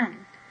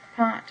some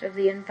part of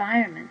the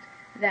environment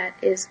that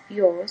is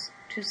yours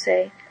to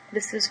say,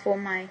 this is for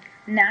my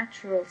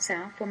natural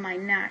self, for my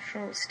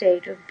natural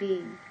state of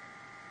being.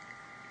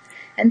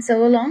 And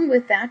so along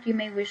with that, you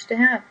may wish to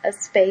have a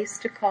space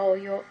to call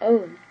your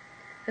own.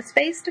 A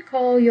space to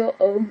call your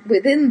own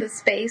within the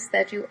space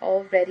that you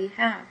already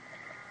have.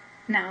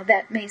 Now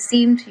that may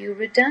seem to you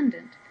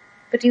redundant,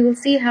 but you will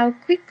see how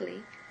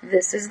quickly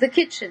this is the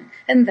kitchen,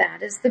 and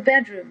that is the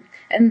bedroom,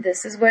 and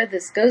this is where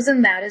this goes,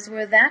 and that is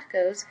where that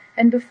goes,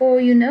 and before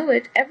you know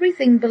it,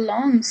 everything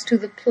belongs to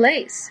the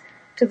place,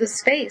 to the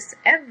space.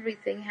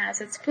 Everything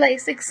has its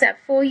place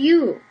except for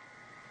you.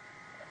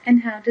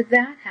 And how did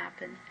that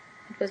happen?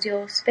 It was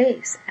your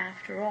space,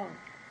 after all.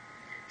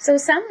 So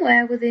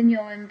somewhere within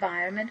your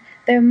environment,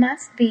 there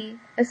must be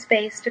a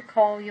space to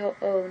call your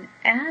own,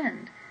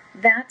 and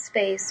that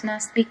space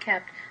must be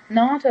kept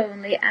not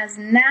only as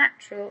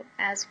natural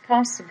as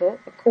possible,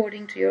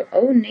 according to your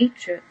own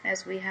nature,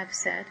 as we have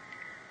said,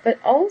 but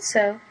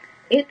also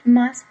it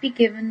must be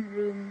given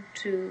room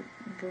to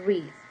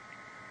breathe.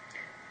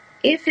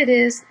 If it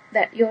is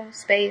that your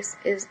space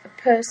is a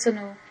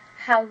personal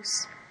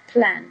house,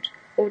 plant,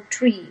 or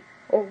tree,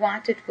 or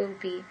what it will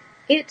be,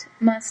 it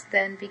must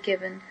then be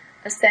given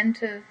a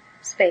center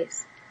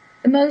space,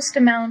 the most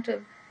amount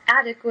of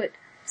adequate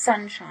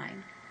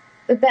sunshine,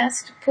 the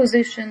best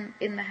position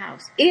in the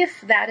house,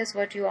 if that is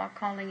what you are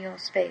calling your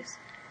space.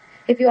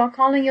 If you are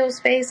calling your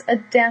space a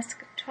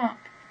desktop,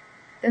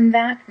 then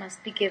that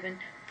must be given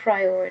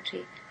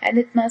priority, and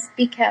it must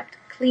be kept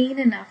clean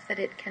enough that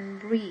it can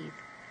breathe.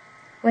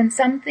 When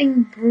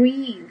something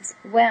breathes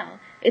well,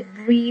 it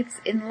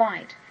breathes in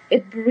light.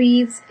 It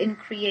breathes in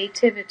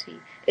creativity.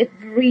 It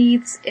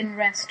breathes in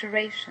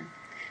restoration.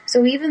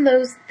 So even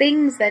those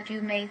things that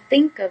you may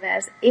think of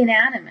as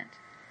inanimate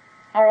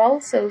are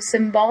also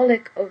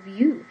symbolic of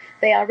you.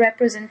 They are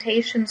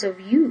representations of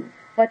you,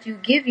 what you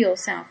give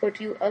yourself, what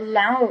you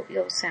allow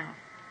yourself.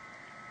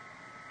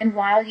 And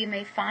while you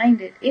may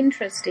find it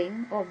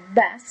interesting or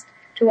best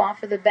to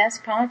offer the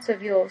best parts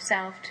of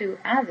yourself to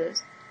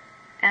others,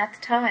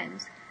 at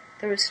times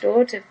the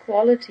restorative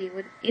quality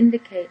would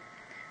indicate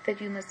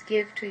that you must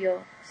give to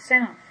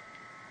yourself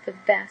the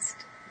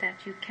best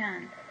that you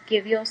can.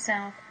 Give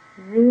yourself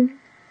room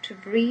to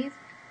breathe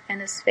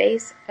and a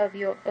space of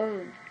your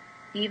own,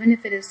 even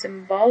if it is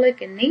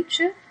symbolic in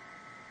nature,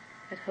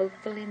 but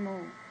hopefully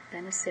more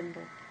than a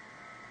symbol.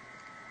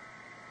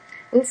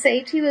 We'll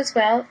say to you as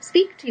well,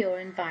 speak to your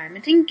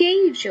environment,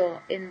 engage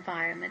your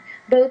environment,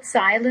 both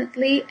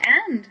silently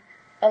and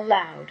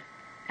aloud,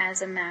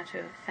 as a matter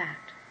of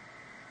fact.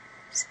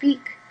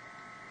 Speak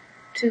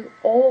to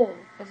all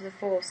of the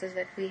forces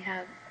that we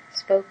have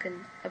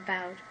spoken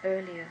about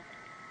earlier.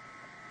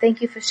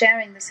 Thank you for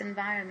sharing this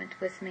environment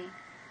with me.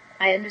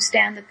 I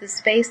understand that the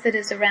space that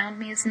is around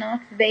me is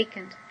not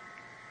vacant.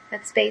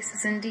 That space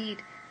is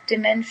indeed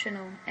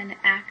dimensional and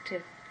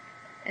active.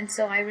 And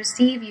so I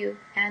receive you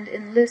and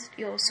enlist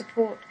your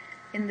support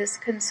in this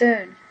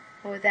concern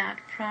or that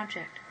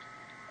project.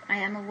 I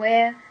am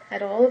aware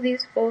that all of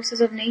these forces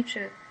of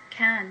nature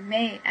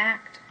may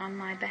act on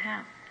my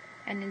behalf.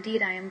 And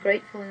indeed I am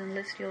grateful and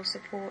enlist your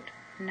support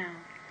now.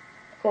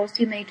 Of course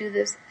you may do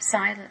this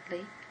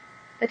silently,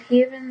 but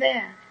here and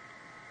there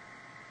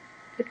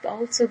it would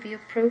also be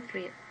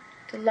appropriate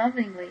to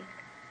lovingly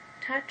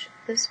touch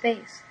the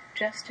space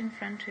just in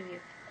front of you,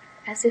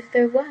 as if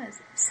there was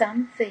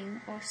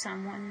something or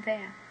someone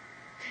there.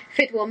 If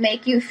it will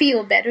make you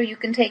feel better, you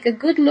can take a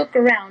good look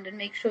around and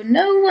make sure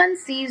no one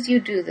sees you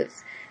do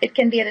this. It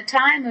can be at a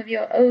time of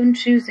your own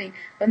choosing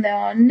when there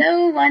are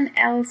no one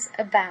else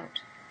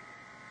about.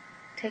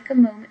 Take a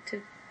moment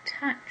to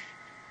touch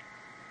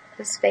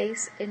the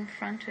space in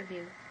front of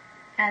you,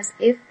 as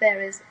if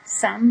there is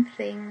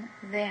something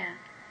there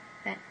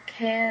that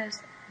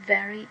cares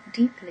very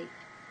deeply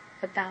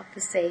about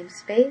the same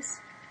space,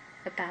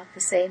 about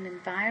the same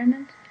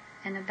environment,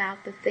 and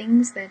about the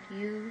things that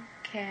you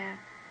care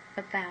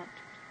about.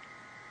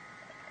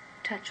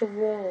 Touch a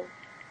wall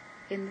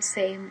in the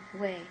same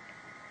way.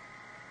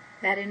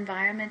 That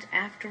environment,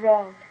 after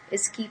all,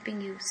 is keeping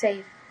you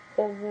safe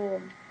or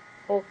warm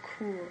or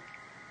cool.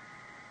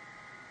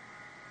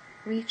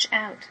 Reach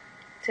out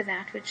to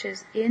that which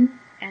is in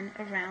and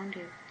around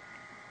you.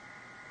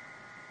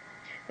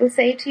 We'll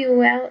say to you,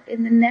 well,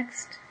 in the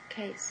next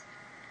case,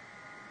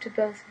 to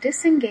both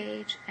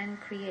disengage and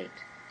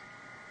create.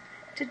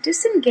 To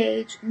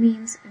disengage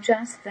means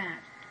just that.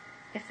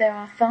 If there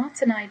are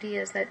thoughts and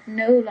ideas that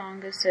no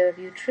longer serve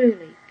you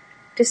truly,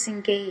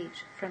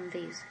 disengage from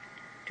these.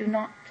 Do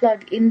not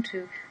plug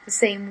into the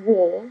same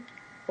wall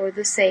or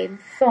the same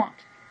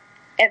thought.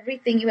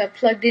 Everything you have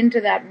plugged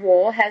into that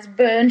wall has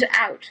burned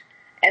out.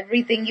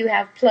 Everything you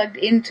have plugged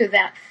into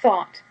that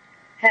thought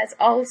has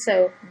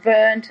also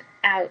burned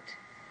out.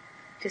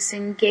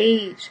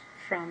 Disengage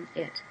from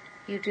it.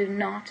 You do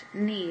not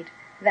need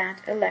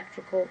that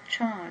electrical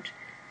charge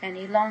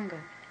any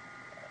longer.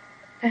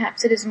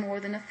 Perhaps it is more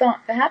than a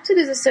thought. Perhaps it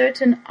is a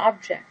certain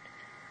object.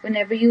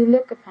 Whenever you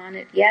look upon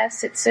it,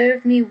 yes, it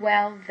served me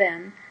well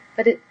then,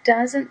 but it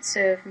doesn't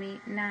serve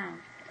me now.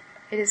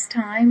 It is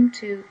time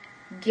to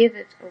give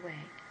it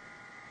away,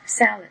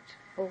 sell it,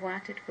 or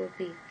what it will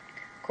be.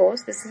 Of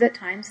course, this is at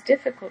times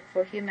difficult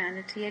for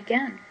humanity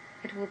again.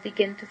 It will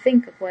begin to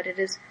think of what it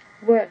is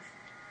worth,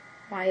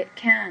 why it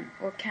can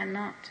or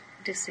cannot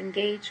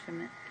disengage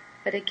from it.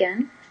 But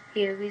again,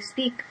 here we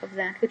speak of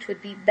that which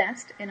would be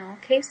best in all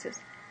cases.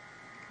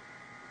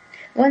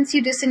 Once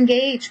you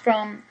disengage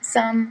from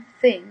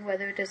something,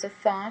 whether it is a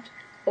thought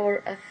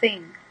or a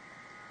thing,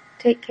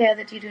 take care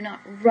that you do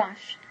not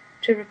rush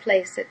to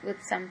replace it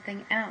with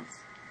something else.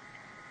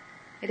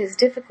 It is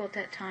difficult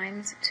at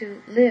times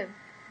to live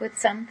with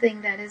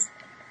something that is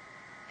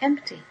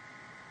empty.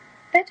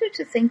 Better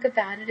to think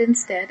about it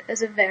instead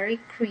as a very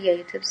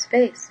creative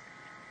space,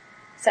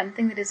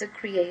 something that is a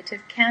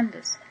creative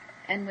canvas,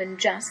 and when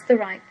just the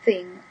right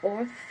thing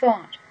or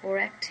thought or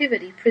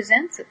activity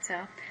presents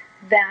itself,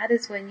 that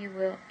is when you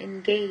will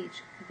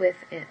engage with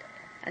it.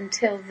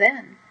 Until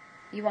then,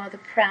 you are the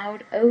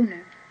proud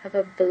owner of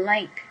a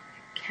blank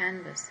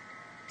canvas,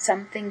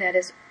 something that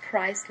is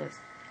priceless.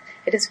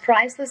 It is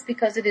priceless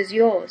because it is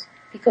yours,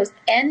 because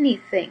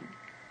anything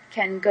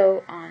can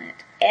go on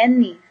it.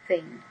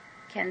 Anything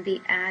can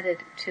be added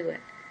to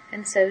it.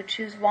 And so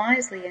choose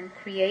wisely and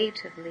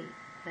creatively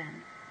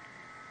then.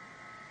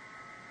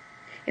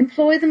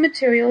 Employ the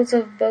materials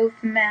of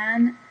both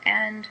man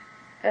and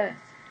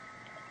earth.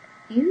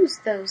 Use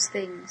those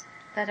things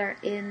that are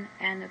in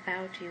and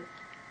about you.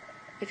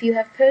 If you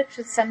have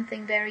purchased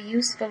something very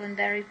useful and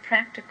very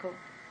practical,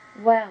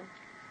 well,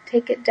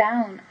 take it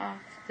down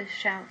off the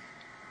shelf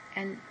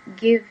and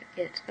give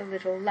it a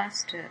little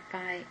luster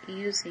by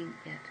using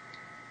it.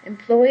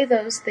 Employ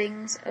those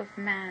things of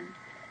man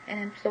and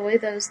employ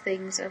those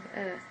things of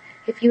earth.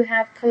 If you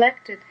have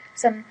collected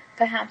some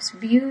perhaps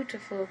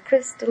beautiful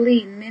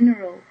crystalline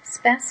mineral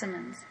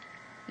specimens,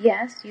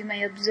 yes, you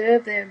may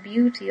observe their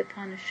beauty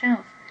upon a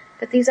shelf,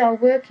 but these are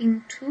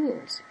working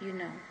tools, you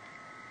know.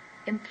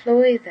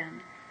 Employ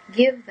them.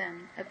 Give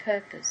them a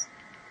purpose.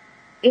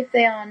 If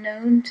they are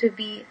known to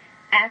be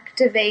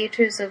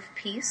activators of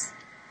peace,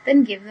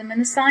 then give them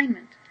an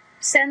assignment.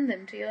 Send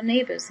them to your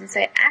neighbors and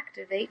say,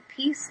 activate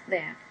peace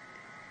there.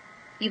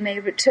 You may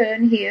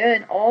return here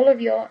in all of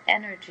your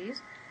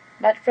energies,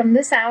 but from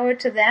this hour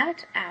to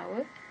that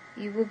hour,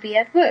 you will be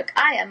at work.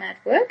 I am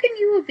at work, and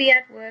you will be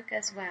at work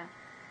as well.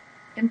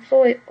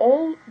 Employ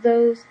all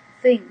those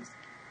things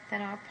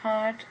that are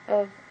part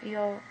of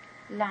your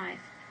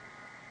life.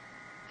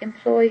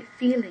 Employ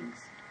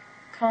feelings.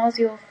 Cause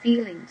your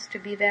feelings to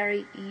be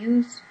very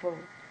useful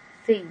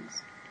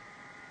things.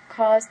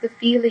 Cause the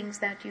feelings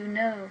that you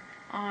know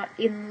are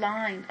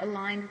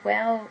aligned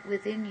well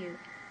within you,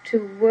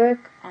 to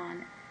work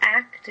on,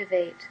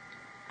 activate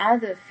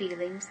other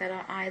feelings that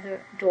are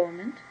either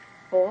dormant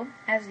or,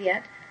 as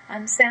yet,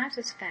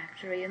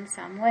 unsatisfactory in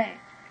some way.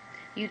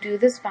 You do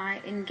this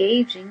by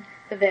engaging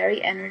the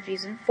very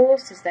energies and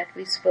forces that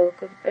we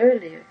spoke of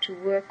earlier to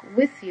work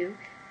with you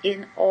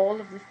in all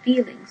of the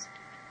feelings.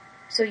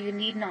 So you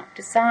need not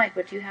decide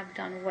what you have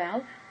done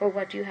well or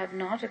what you have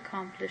not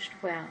accomplished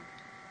well.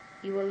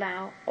 You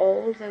allow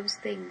all those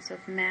things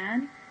of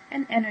man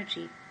and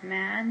energy,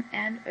 man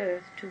and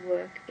earth, to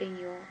work in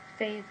your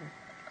favor.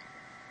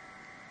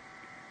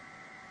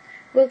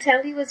 We'll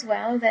tell you as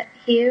well that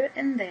here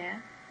and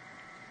there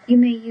you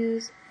may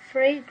use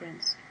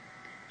fragrance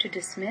to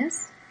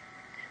dismiss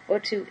or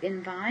to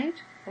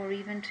invite or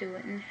even to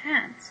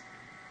enhance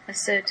a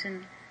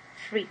certain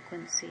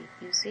frequency,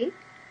 you see.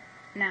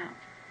 Now,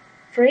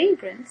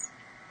 fragrance,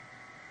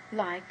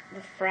 like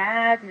the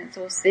fragments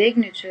or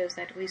signatures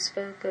that we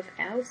spoke of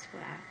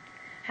elsewhere,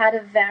 had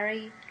a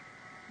very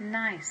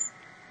nice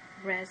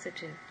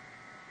residue.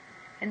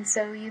 And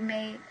so you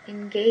may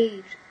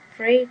engage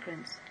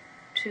fragrance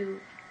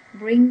to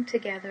bring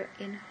together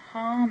in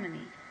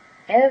harmony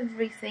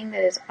everything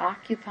that is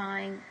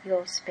occupying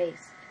your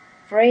space.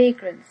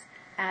 Fragrance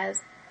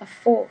as a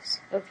force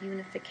of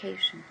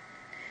unification.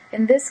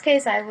 In this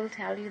case, I will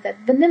tell you that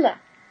vanilla,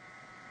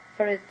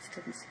 for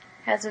instance,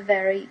 has a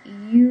very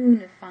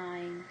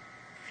unifying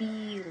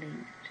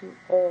feeling to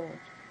all.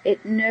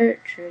 It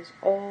nurtures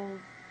all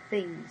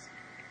things.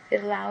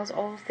 It allows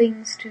all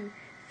things to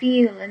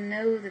feel and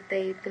know that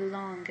they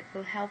belong. It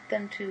will help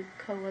them to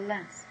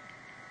coalesce.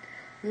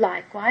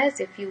 Likewise,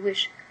 if you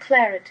wish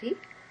clarity,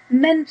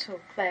 mental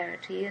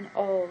clarity in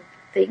all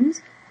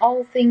things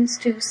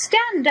to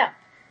stand up,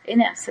 in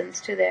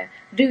essence, to their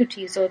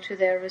duties or to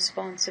their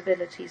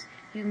responsibilities,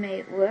 you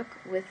may work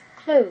with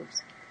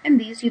cloves. And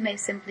these you may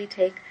simply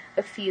take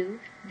a few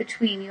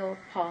between your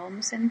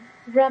palms and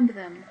rub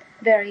them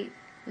very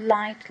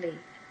lightly,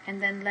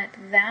 and then let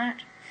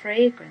that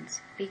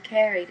fragrance be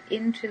carried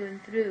into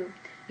and through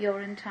your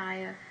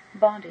entire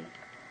body.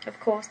 Of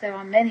course, there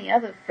are many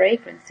other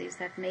fragrances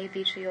that may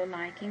be to your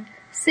liking.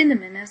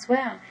 Cinnamon as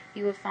well,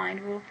 you will find,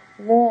 will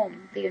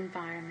warm the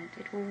environment.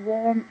 It will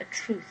warm a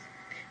truth.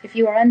 If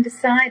you are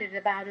undecided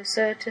about a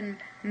certain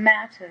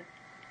matter,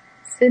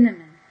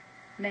 cinnamon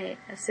may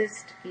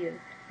assist you,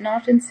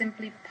 not in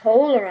simply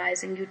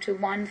polarizing you to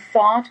one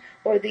thought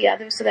or the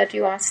other so that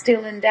you are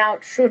still in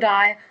doubt, should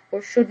I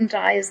or shouldn't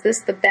I, is this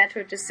the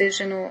better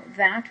decision or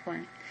that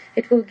one.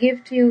 It will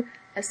give to you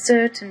a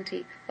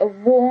certainty, a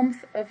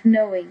warmth of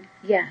knowing,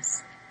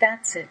 yes,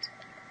 that's it.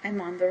 I'm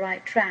on the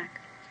right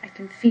track. I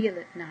can feel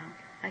it now.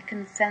 I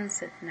can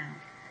sense it now.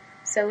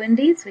 So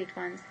indeed, sweet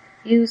ones,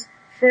 use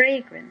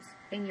fragrance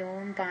in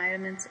your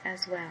environments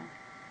as well.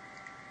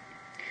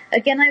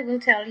 Again, I will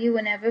tell you,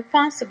 whenever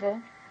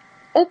possible,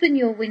 open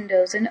your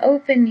windows and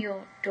open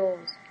your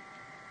doors.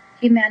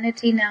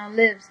 Humanity now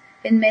lives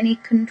in many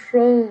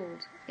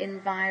controlled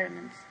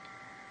environments,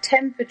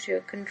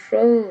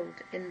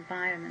 temperature-controlled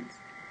environments.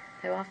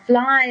 There are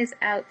flies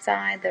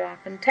outside, there are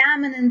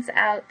contaminants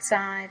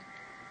outside,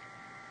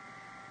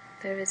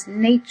 there is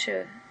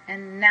nature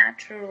and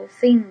natural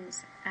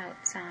things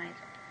outside.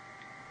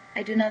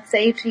 I do not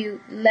say to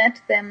you,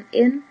 let them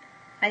in.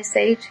 I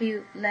say to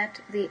you, let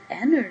the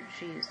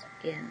energies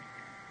in.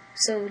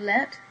 So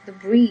let the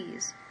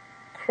breeze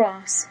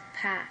cross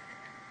path,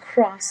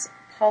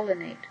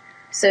 cross-pollinate.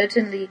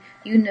 Certainly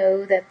you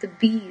know that the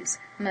bees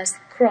must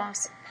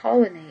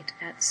cross-pollinate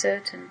at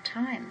certain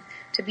times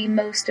to be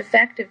most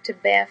effective, to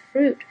bear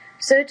fruit.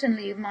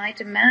 Certainly you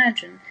might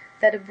imagine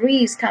that a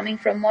breeze coming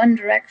from one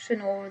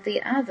direction or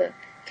the other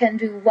can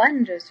do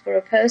wonders for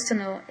a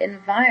personal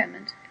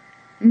environment,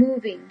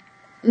 moving,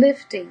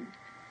 lifting,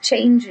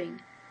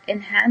 changing,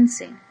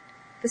 enhancing.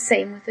 The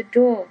same with a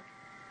door.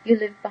 You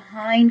live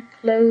behind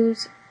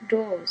closed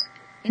doors.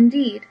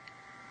 Indeed,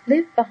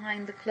 live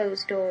behind the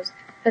closed doors,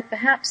 but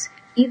perhaps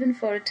even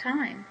for a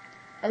time,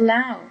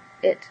 allow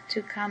it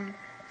to come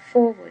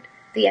forward,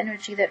 the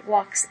energy that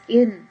walks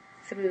in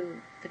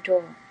through the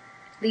door.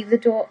 Leave the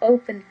door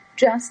open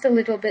just a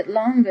little bit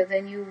longer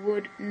than you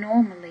would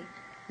normally.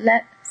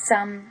 Let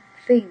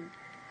something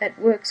that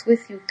works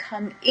with you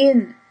come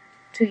in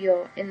to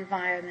your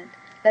environment.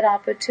 Let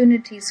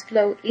opportunities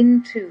flow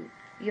into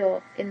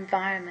your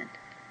environment.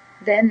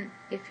 Then,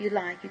 if you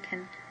like, you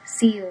can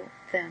seal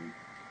them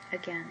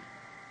again.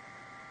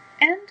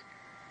 And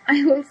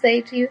I will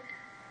say to you,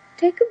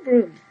 take a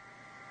broom.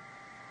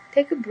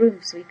 Take a broom,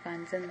 sweet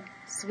ones, and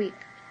sweep.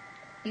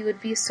 You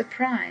would be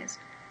surprised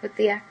with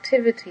the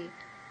activity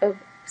of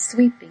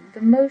sweeping,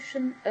 the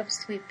motion of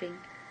sweeping.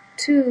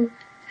 2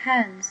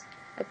 hands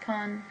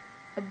upon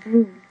a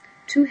broom,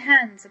 2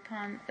 hands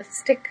upon a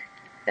stick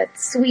that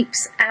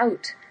sweeps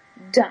out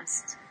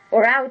dust,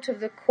 or out of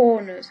the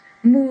corners,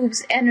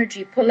 moves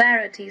energy,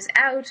 polarities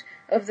out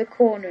of the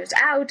corners,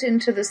 out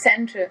into the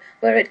center,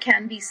 where it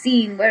can be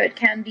seen, where it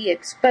can be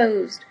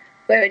exposed,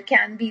 where it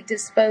can be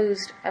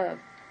disposed of.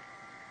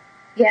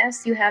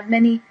 Yes, you have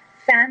many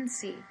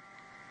fancy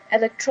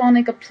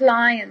electronic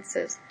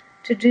appliances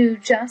to do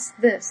just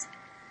this,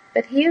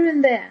 but here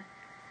and there,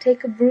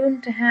 take a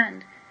broom to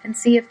hand and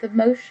see if the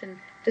motion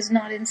does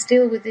not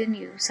instill within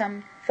you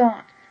some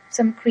thought,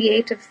 some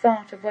creative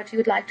thought of what you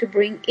would like to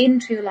bring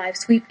into your life,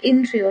 sweep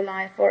into your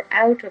life or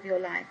out of your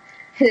life.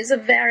 It is a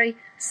very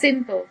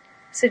simple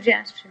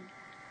suggestion.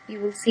 You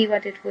will see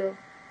what it will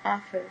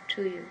offer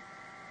to you.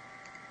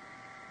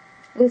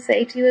 We'll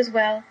say to you as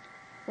well,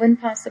 when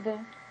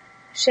possible,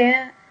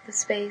 share the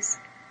space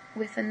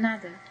with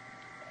another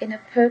in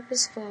a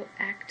purposeful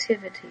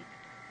activity.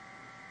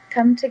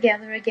 Come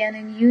together again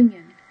in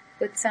union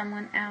with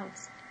someone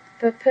else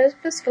for a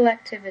purposeful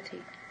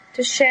activity,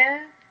 to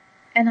share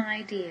an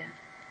idea,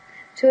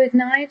 to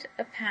ignite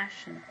a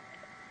passion,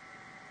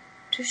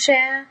 to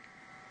share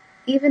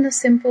even a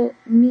simple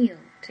meal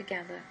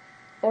together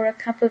or a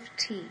cup of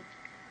tea.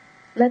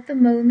 Let the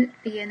moment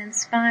be an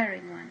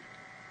inspiring one.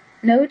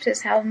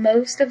 Notice how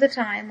most of the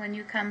time when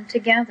you come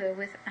together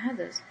with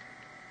others,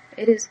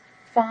 it is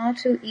far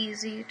too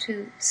easy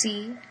to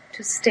see,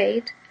 to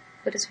state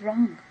what is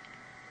wrong.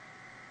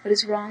 What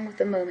is wrong with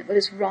the moment, what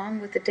is wrong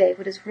with the day,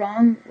 what is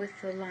wrong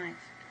with the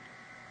life.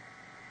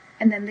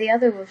 And then the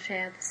other will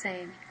share the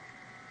same.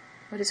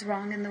 What is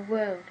wrong in the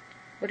world,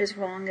 what is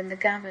wrong in the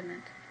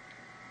government,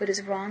 what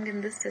is wrong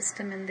in this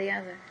system and the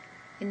other.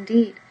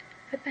 Indeed,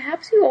 but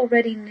perhaps you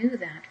already knew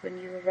that when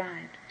you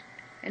arrived.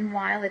 And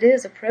while it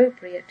is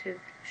appropriate to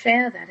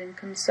share that and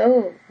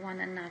console one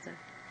another,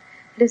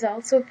 it is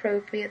also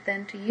appropriate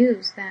then to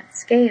use that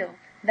scale,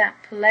 that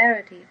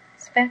polarity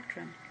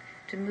spectrum,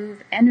 to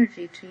move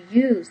energy, to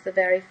use the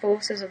very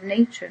forces of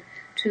nature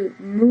to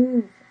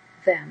move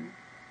them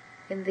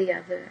in the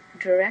other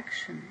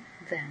direction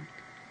then.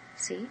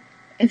 See?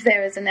 If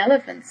there is an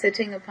elephant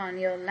sitting upon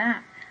your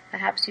lap,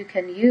 perhaps you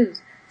can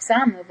use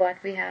some of what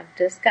we have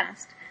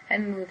discussed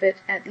and move it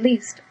at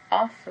least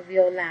off of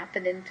your lap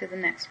and into the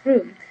next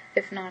room,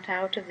 if not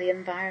out of the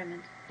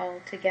environment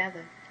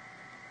altogether.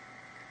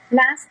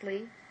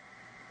 Lastly,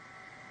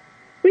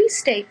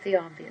 restate the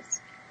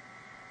obvious.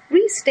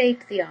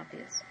 Restate the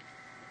obvious.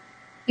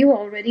 You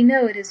already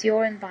know it is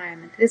your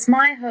environment. It is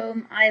my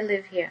home, I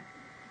live here.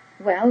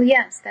 Well,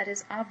 yes, that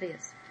is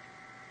obvious.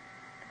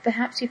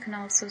 Perhaps you can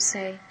also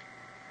say,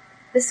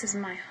 this is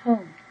my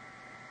home,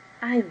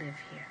 I live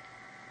here.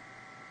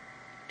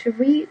 To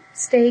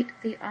restate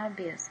the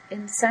obvious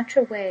in such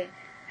a way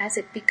as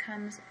it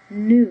becomes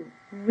new,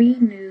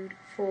 renewed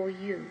for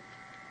you,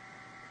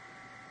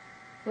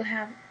 will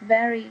have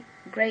very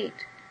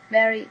great,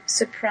 very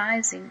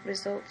surprising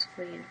results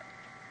for you.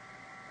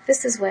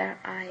 This is where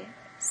I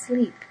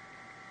sleep,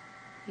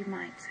 you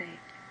might say.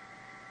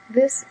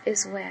 This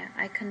is where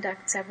I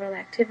conduct several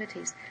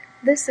activities.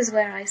 This is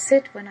where I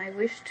sit when I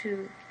wish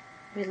to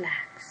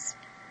relax.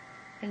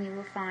 And you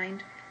will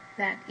find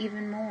that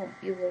even more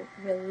you will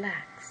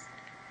relax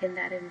in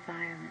that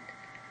environment.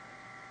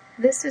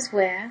 This is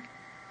where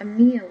a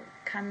meal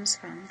comes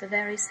from, the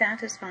very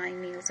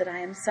satisfying meals that I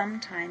am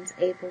sometimes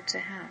able to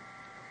have.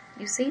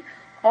 You see,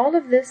 all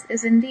of this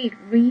is indeed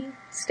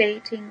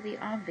restating the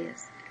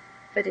obvious,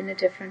 but in a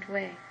different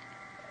way.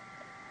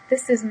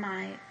 This is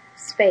my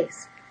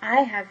space.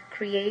 I have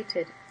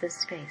created this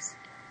space.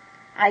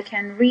 I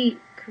can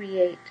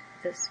recreate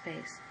this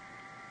space.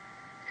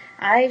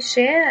 I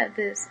share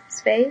this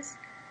space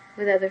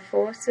with other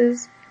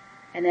forces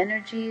and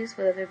energies,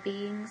 with other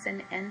beings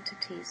and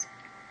entities.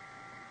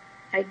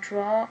 I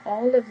draw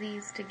all of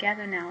these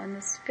together now in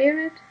the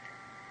spirit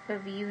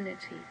of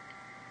unity.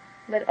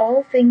 Let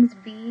all things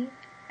be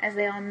as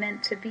they are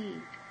meant to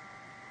be.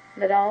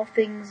 Let all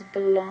things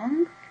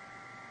belong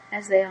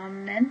as they are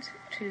meant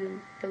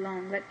to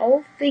belong. Let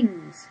all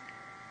things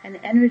and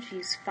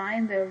energies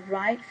find their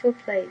rightful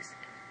place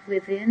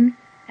within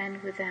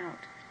and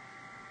without.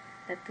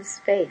 Let the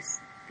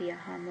space be a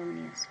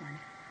harmonious one.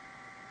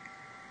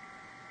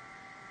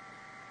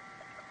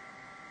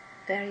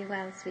 Very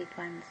well, sweet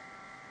ones.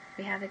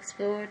 We have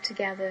explored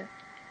together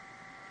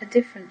a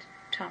different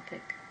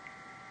topic.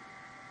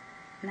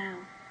 Now,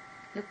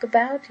 look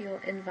about your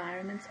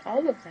environments,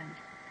 all of them.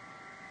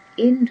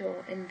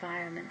 Indoor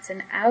environments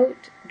and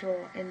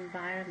outdoor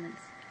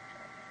environments.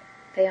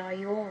 They are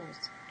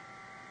yours.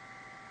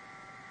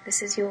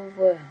 This is your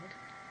world.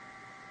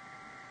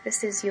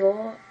 This is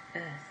your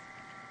earth.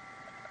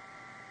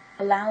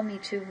 Allow me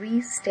to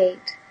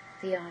restate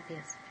the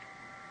obvious.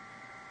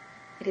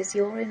 It is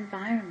your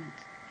environment.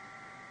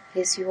 It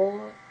is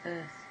your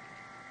earth.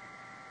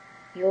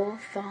 Your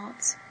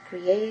thoughts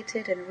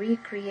created and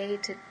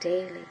recreated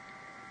daily.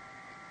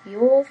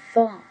 Your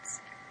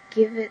thoughts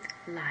give it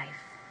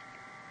life.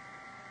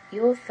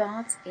 Your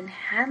thoughts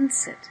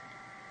enhance it,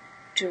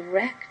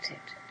 direct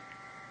it,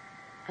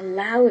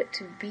 allow it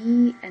to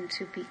be and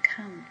to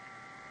become.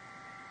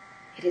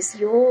 It is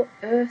your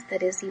earth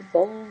that is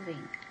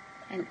evolving,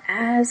 and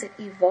as it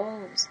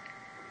evolves,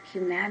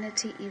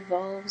 humanity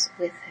evolves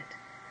with it.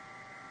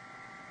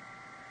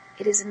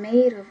 It is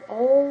made of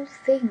all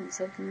things,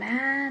 of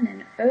man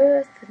and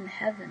earth and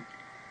heaven.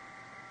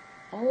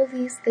 All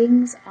these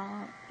things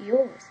are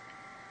yours.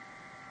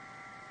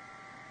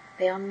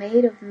 They are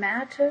made of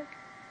matter,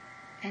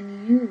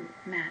 and you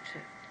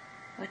matter.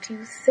 What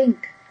you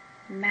think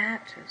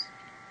matters.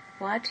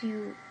 What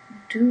you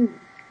do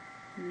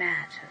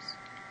matters.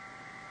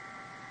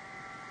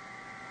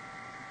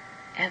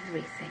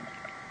 everything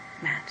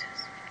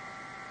matters.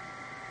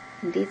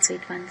 Indeed,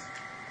 sweet ones,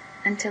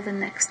 until the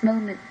next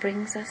moment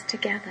brings us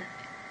together,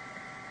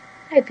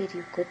 I bid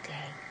you good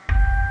day.